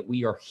way that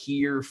we are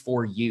here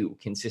for you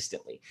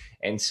consistently.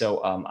 And so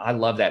I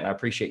love that. And I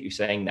appreciate you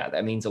saying that.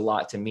 That means a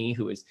lot to me,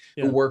 who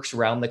works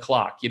around the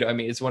clock.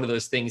 It's one of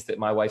those things that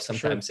my wife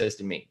sometimes says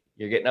to me: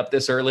 you're getting up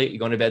this early, you're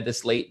going to bed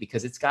this late,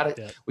 because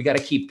we got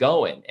to keep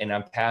going. And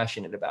I'm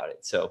passionate about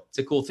it. So it's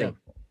a cool thing.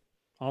 Yeah.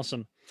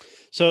 Awesome.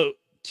 So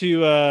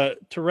to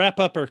wrap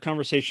up our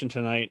conversation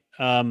tonight,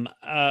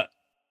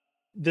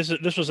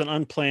 this was an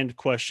unplanned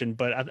question,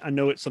 but I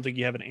know it's something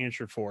you have an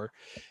answer for.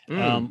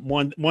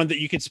 One that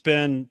you could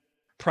spend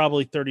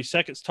probably 30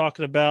 seconds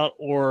talking about,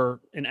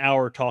 or an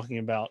hour talking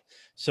about.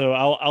 So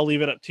I'll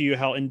leave it up to you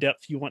how in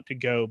depth you want to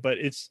go. But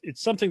it's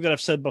something that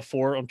I've said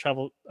before on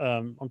Travel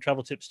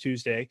Tips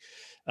Tuesday.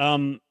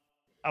 I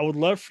would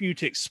love for you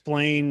to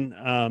explain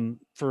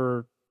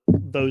for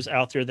those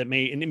out there that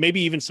may, and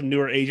maybe even some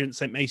newer agents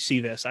that may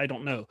see this. I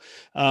don't know.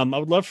 I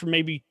would love for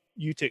maybe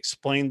you to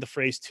explain the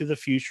phrase "to the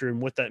future"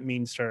 and what that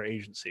means to our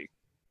agency.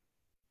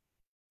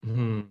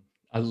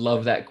 I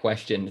love that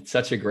question. It's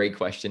such a great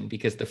question,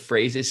 because the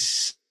phrase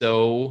is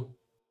so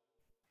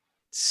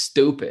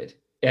stupid.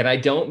 And I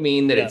don't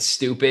mean that it's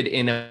stupid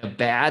in a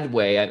bad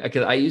way,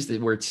 because I use the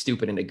word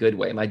stupid in a good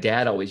way. My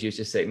dad always used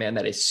to say, "Man,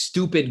 that is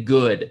stupid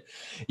good."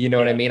 You know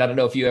what I mean? I don't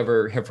know if you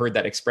ever have heard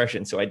that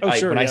expression. So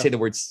when I say the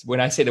word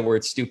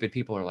stupid,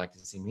 people are like,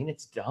 "Does he mean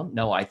it's dumb?"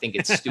 No, I think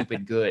it's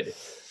stupid good.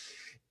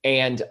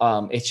 And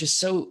it's just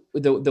so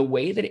the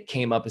way that it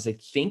came up is, I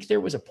think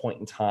there was a point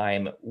in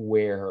time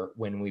where,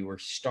 when we were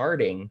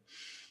starting,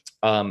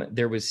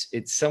 there was,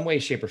 in some way,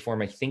 shape, or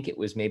form, I think it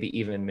was maybe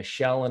even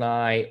Michelle and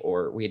I,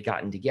 or we had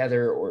gotten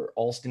together, or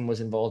Alston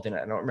was involved in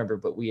it. I don't remember,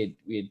 but we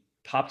had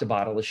popped a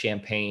bottle of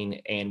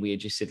champagne, and we had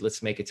just said,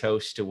 let's make a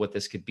toast to what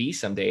this could be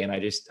someday. And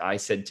I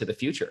said, "to the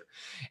future."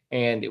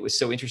 And it was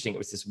so interesting. It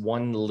was this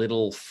one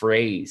little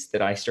phrase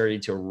that I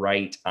started to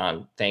write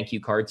on thank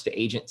you cards to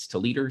agents, to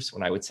leaders,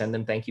 when I would send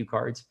them thank you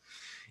cards.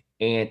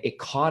 And it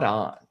caught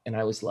on. And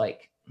I was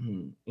like,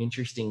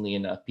 interestingly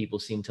enough, people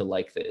seem to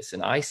like this,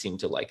 and I seem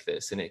to like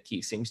this, and it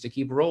seems to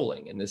keep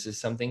rolling. And this is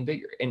something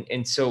bigger.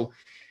 And so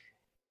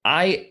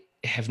I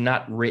have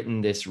not written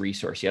this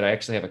resource yet. I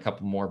actually have a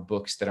couple more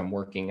books that I'm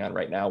working on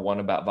right now. One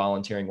about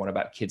volunteering, one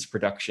about kids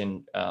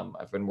production.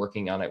 I've been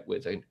working on it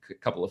with a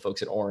couple of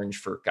folks at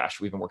Orange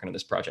we've been working on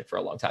this project for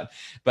a long time.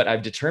 But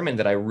I've determined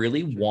that I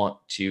really want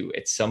to,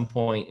 at some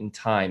point in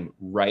time,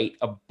 write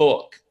a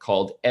book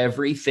called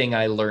 "Everything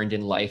I Learned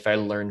in Life, I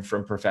Learned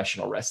from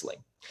Professional Wrestling."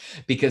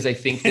 Because I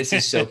think this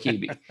is so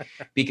key,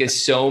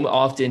 because so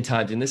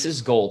oftentimes, and this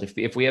is gold.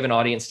 If we have an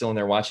audience still in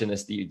there watching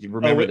this, do you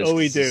remember this?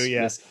 We do.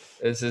 Yes.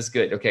 This is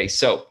good. Okay.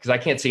 So, because I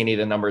can't see any of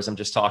the numbers, I'm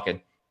just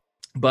talking.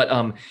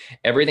 But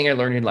everything I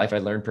learned in life, I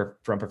learned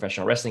from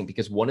professional wrestling,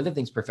 because one of the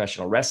things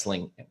professional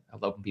wrestling, and I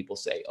love when people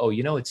say, "Oh,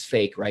 it's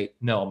fake," right?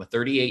 No, I'm a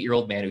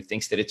 38-year-old man who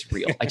thinks that it's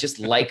real. I just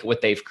like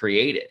what they've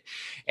created.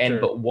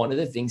 But one of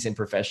the things in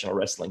professional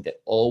wrestling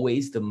that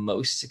always the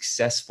most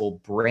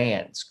successful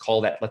brands call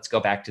that, let's go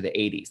back to the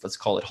 80s. Let's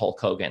call it Hulk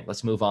Hogan.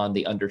 Let's move on,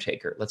 The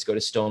Undertaker. Let's go to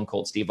Stone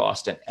Cold Steve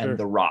Austin and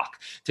The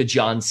Rock, to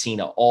John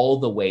Cena, all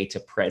the way to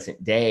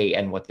present day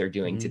and what they're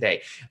doing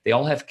today. They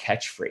all have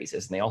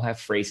catchphrases, and they all have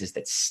phrases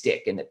that stick,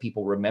 and that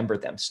people remember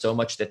them so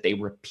much that they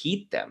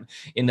repeat them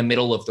in the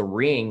middle of the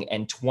ring,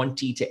 and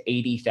 20 to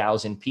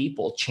 80,000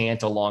 people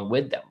chant along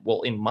with them.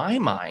 Well, in my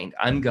mind,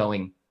 I'm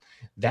going,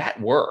 that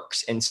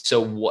works. And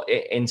so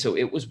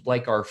it was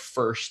like our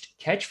first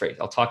catchphrase.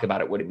 I'll talk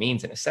about it, what it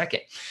means, in a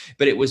second.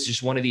 But it was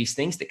just one of these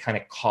things that kind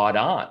of caught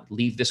on.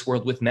 Leave this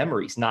world with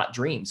memories, not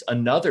dreams.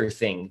 Another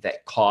thing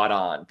that caught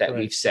on that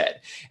we've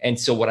said. And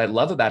so what I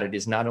love about it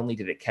is, not only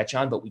did it catch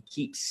on, but we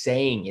keep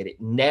saying it. It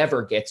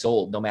never gets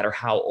old, no matter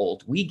how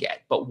old we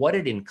get. But what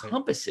it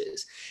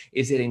encompasses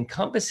is, it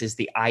encompasses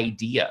the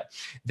idea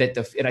that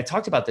and I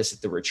talked about this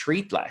at the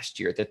retreat last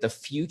year, that the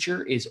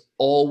future is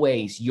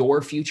always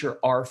your future,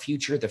 our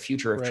future, the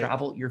future of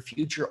travel. Your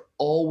future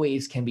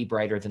always can be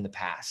brighter than the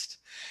past.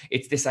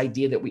 It's this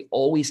idea that we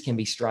always can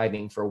be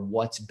striving for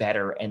what's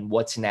better and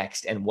what's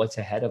next and what's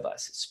ahead of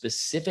us,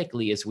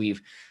 specifically as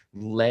we've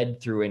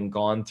led through and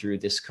gone through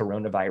this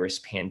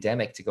coronavirus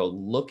pandemic, to go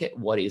look at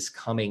what is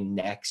coming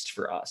next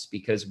for us,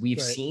 because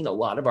we've seen a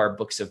lot of our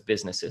books of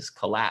businesses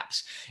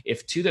collapse.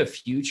 If "to the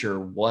future"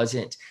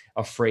 wasn't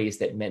a phrase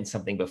that meant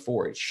something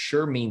before, it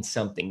sure means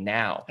something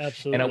now.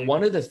 Absolutely. And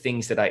one of the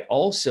things that I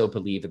also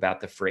believe about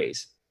the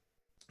phrase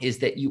is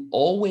that you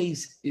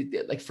always,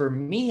 like, for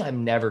me,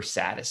 I'm never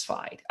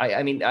satisfied.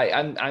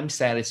 I'm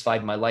satisfied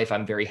in my life.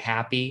 I'm very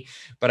happy,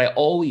 but I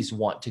always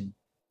want to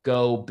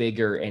go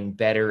bigger and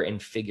better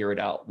and figure it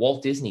out.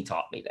 Walt Disney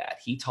taught me that.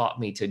 He taught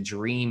me to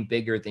dream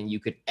bigger than you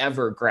could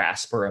ever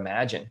grasp or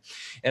imagine.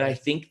 And I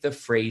think the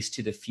phrase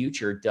to the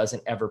future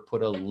doesn't ever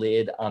put a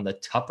lid on the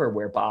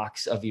Tupperware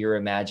box of your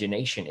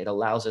imagination. It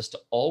allows us to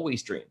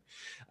always dream.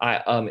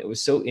 It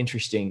was so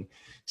interesting.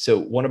 So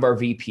one of our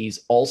VPs,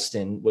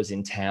 Alston, was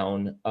in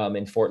town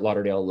in Fort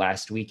Lauderdale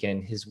last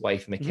weekend. His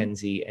wife,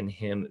 Mackenzie, and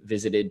him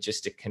visited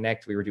just to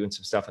connect. We were doing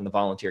some stuff on the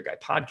Volunteer Guy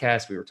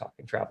podcast. We were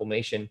talking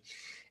Travelmation.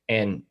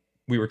 And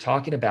we were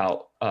talking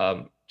about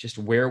just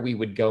where we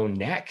would go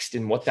next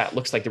and what that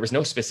looks like. There was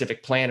no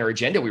specific plan or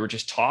agenda. We were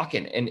just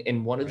talking.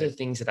 And one of the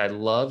things that I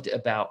loved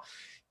about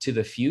to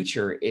the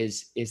future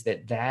is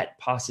that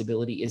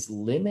possibility is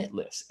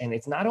limitless. And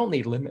it's not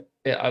only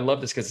I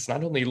love this because it's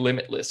not only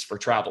limitless for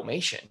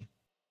Travelmation.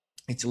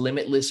 It's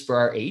limitless for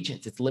our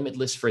agents. It's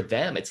limitless for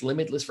them. It's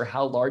limitless for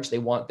how large they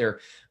want their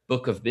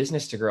book of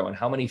business to grow and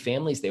how many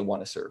families they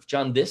want to serve.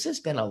 John, this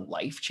has been a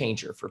life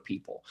changer for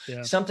people.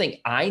 Yeah. Something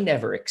I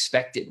never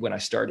expected when I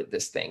started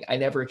this thing. I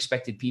never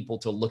expected people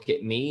to look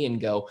at me and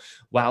go,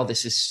 wow,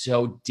 this is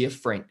so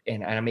different.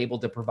 And I'm able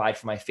to provide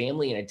for my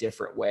family in a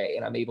different way.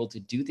 And I'm able to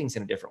do things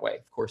in a different way.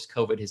 Of course,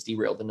 COVID has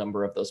derailed a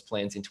number of those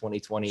plans in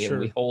 2020. Sure. And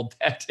we hold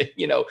that,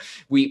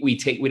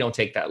 we don't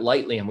take that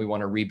lightly, and we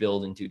want to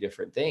rebuild and do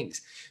different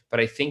things.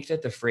 But I think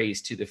that the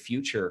phrase to the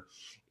future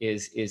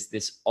is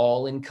this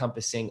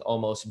all-encompassing,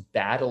 almost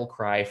battle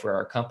cry for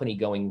our company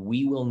going,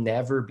 we will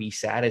never be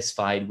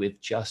satisfied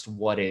with just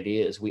what it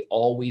is. We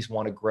always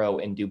want to grow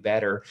and do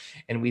better.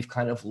 And we've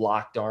kind of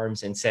locked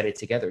arms and set it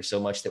together so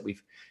much that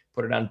we've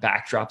put it on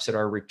backdrops at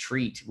our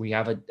retreat. We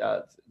have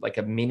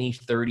a mini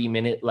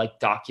 30-minute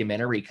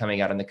documentary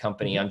coming out on the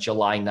company on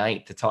July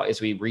 9th to talk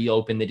as we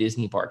reopen the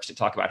Disney parks, to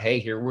talk about, hey,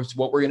 here's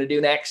what we're going to do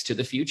next to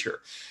the future.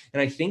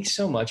 And I think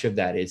so much of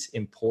that is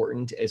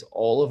important as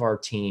all of our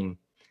team,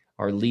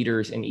 our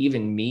leaders, and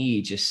even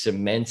me just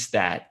cements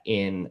that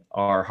in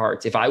our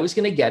hearts. If I was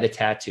going to get a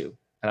tattoo,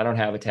 and I don't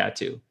have a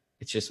tattoo,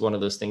 it's just one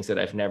of those things that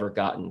I've never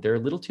gotten. They're a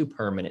little too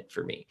permanent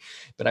for me.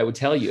 But I would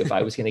tell you, if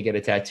I was going to get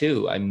a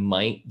tattoo, I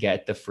might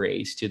get the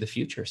phrase to the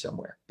future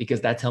somewhere,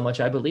 because that's how much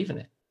I believe in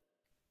it.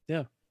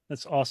 Yeah,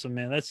 that's awesome,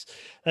 man.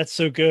 That's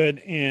so good.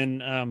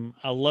 And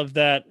I love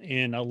that.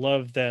 And I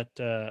love that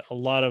a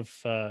lot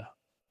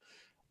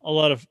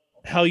of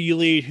how you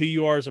lead, who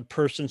you are as a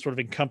person sort of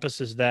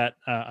encompasses that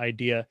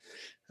idea.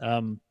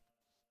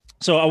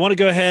 So I want to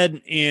go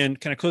ahead and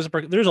kind of close up.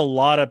 There's a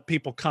lot of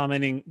people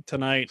commenting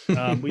tonight.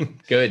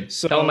 Good.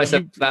 So tell them I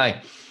said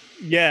bye.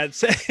 Yeah.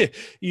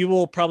 You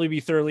will probably be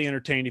thoroughly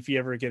entertained if you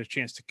ever get a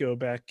chance to go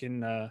back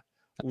and I'm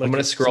going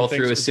to scroll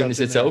through as soon as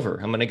it's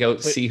over. I'm going to go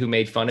see who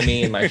made fun of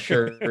me and my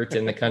shirt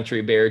and the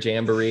Country Bear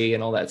Jamboree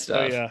and all that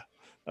stuff.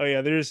 Oh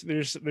yeah.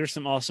 There's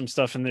some awesome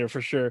stuff in there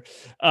for sure.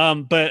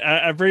 But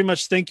I very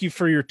much thank you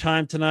for your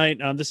time tonight.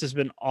 This has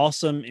been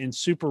awesome and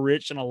super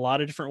rich in a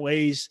lot of different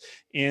ways,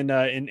 and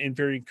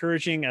very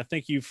encouraging. I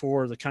thank you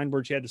for the kind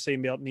words you had to say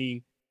about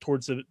me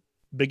towards the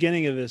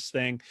beginning of this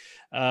thing.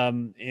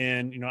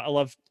 And I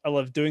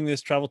love doing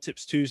this. Travel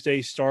Tips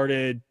Tuesday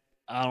started,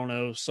 I don't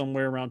know,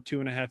 somewhere around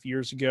 2.5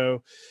 years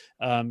ago.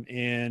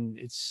 And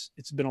it's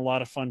been a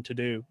lot of fun to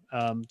do.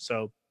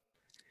 So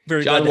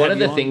very John, one of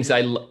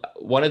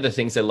the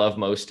things I love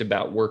most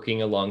about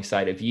working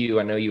alongside of you,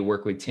 I know you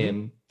work with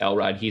Tim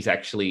Elrod. He's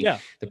actually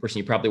the person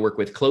you probably work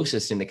with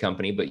closest in the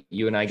company, but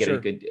you and I get a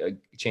good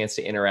chance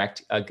to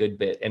interact a good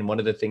bit. And one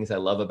of the things I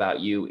love about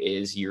you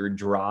is your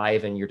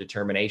drive and your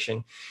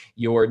determination,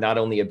 your not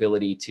only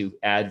ability to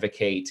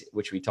advocate,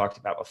 which we talked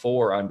about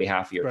before, on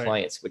behalf of your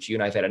clients, which you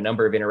and I have had a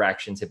number of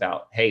interactions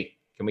about. Hey,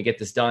 can we get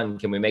this done?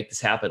 Can we make this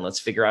happen? Let's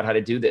figure out how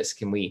to do this.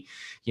 Can we,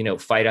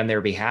 fight on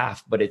their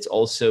behalf? But it's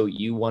also,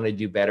 you want to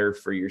do better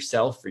for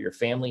yourself, for your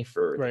family,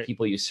 for the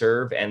people you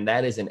serve. And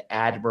that is an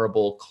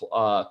admirable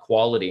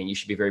quality, and you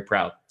should be very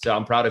proud. So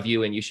I'm proud of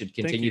you, and you should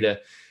continue to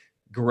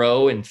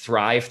grow and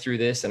thrive through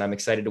this. And I'm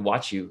excited to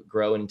watch you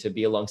grow and to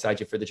be alongside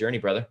you for the journey,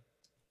 brother.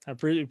 I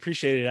really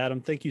appreciate it, Adam.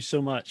 Thank you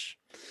so much.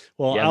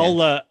 Well,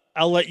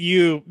 I'll let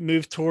you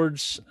move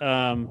towards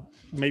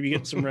maybe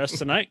get some rest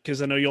tonight,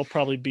 because I know you'll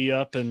probably be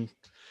up in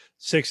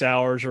 6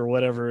 hours or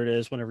whatever it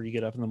is whenever you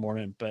get up in the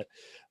morning. But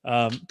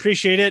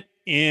appreciate it.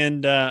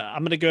 And I'm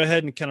going to go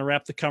ahead and kind of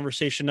wrap the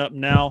conversation up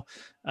now.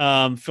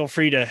 Feel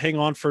free to hang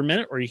on for a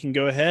minute, or you can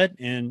go ahead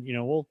and,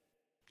 we'll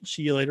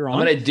see you later on.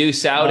 I'm going to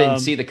deuce out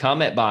and see the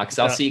comment box.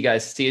 I'll see you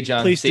guys. See you,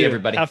 John. See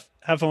everybody.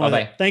 Have fun with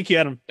it. Thank you,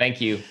 Adam.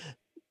 Thank you.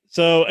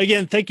 So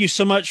again, thank you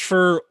so much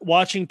for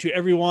watching. To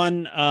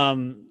everyone,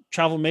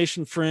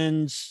 Travelmation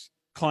friends,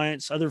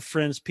 clients, other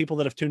friends, people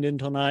that have tuned in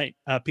tonight,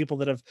 people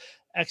that have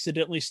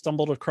accidentally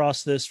stumbled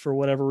across this for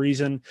whatever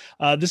reason.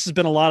 This has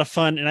been a lot of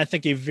fun, and I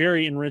think a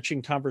very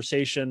enriching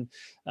conversation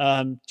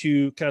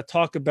to kind of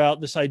talk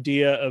about this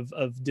idea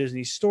of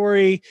Disney's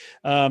story,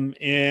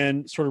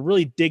 and sort of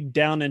really dig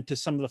down into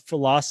some of the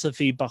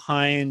philosophy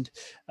behind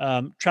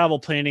travel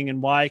planning,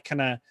 and why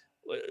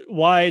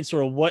and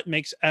sort of what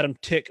makes Adam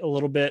tick a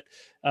little bit,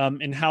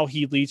 and how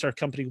he leads our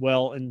company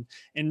well. And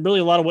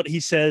really a lot of what he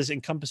says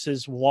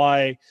encompasses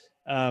why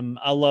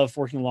I love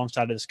working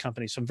alongside of this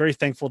company. So I'm very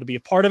thankful to be a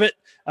part of it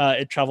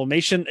at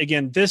Travelmation.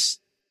 Again, this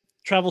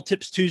Travel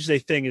Tips Tuesday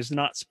thing is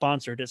not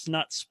sponsored. It's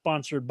not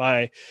sponsored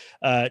by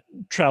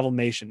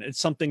Travelmation.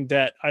 It's something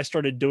that I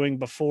started doing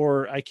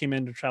before I came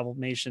into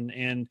Travelmation,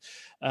 and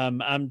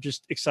I'm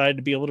just excited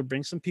to be able to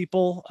bring some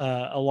people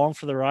along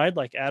for the ride,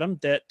 like Adam,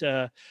 that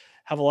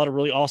have a lot of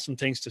really awesome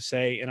things to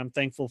say. And I'm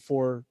thankful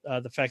for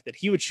the fact that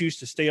he would choose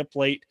to stay up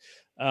late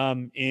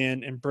and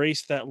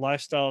embrace that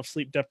lifestyle of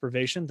sleep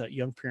deprivation that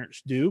young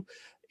parents do,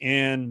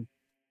 and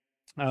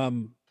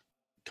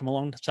come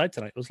alongside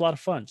tonight. It was a lot of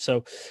fun.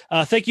 So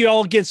thank you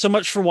all again so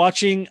much for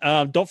watching.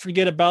 Don't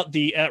forget about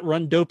the at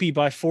Run Dopey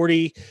by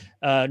 40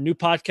 new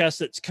podcast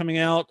that's coming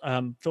out.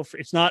 Feel free.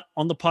 It's not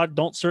on the pod.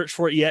 Don't search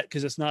for it yet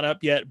because it's not up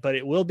yet, but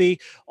it will be.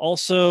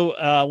 Also,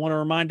 I want to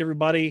remind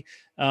everybody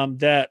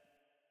that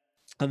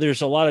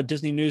there's a lot of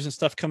Disney news and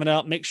stuff coming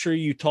out. Make sure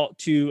you talk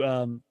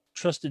to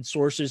trusted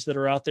sources that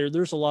are out there.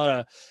 There's a lot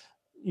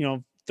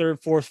of,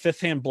 third, fourth,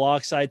 fifth hand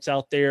blog sites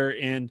out there.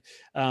 And,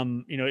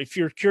 if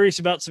you're curious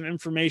about some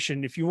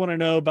information, if you want to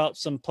know about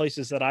some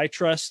places that I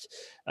trust,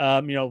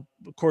 of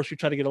course, we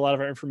try to get a lot of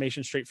our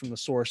information straight from the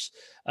source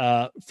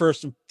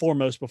first and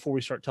foremost before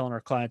we start telling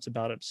our clients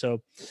about it.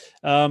 So,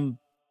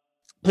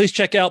 please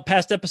check out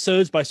past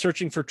episodes by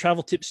searching for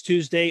Travel Tips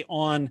Tuesday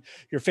on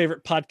your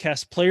favorite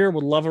podcast player.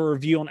 Would love a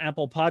review on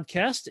Apple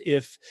Podcast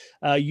if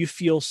you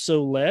feel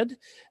so led.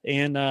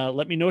 And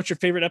let me know what your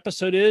favorite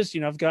episode is.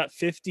 I've got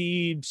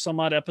 50 some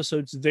odd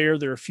episodes there.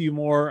 There are a few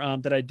more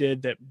that I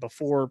did that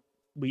before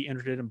we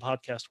entered it in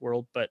podcast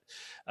world, but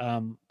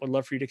would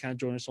love for you to kind of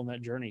join us on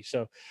that journey.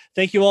 So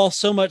thank you all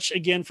so much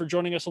again for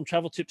joining us on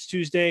Travel Tips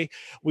Tuesday.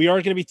 We are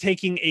going to be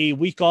taking a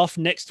week off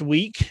next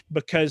week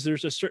because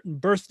there's a certain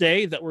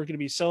birthday that we're going to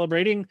be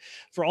celebrating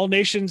for all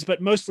nations,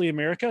 but mostly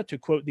America, to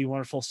quote the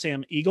wonderful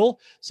Sam Eagle.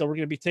 So we're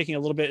going to be taking a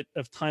little bit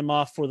of time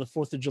off for the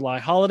 4th of July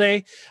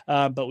holiday.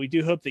 But we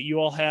do hope that you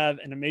all have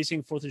an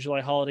amazing 4th of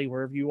July holiday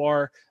wherever you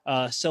are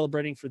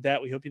celebrating for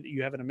that. We hope that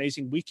you have an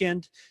amazing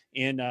weekend,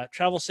 and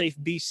travel safe,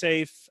 be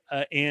safe.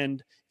 And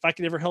if I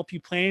could ever help you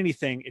plan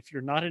anything, if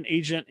you're not an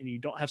agent and you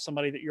don't have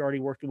somebody that you're already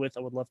working with,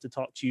 I would love to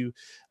talk to you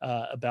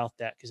about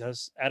that. Because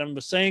as Adam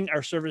was saying,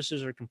 our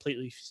services are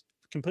completely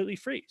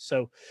free.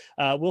 So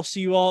we'll see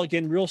you all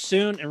again real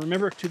soon. And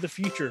remember, to the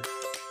future.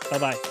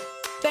 Bye-bye.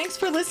 Thanks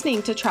for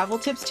listening to Travel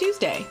Tips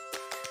Tuesday.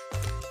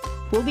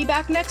 We'll be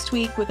back next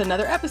week with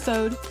another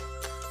episode.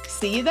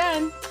 See you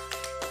then.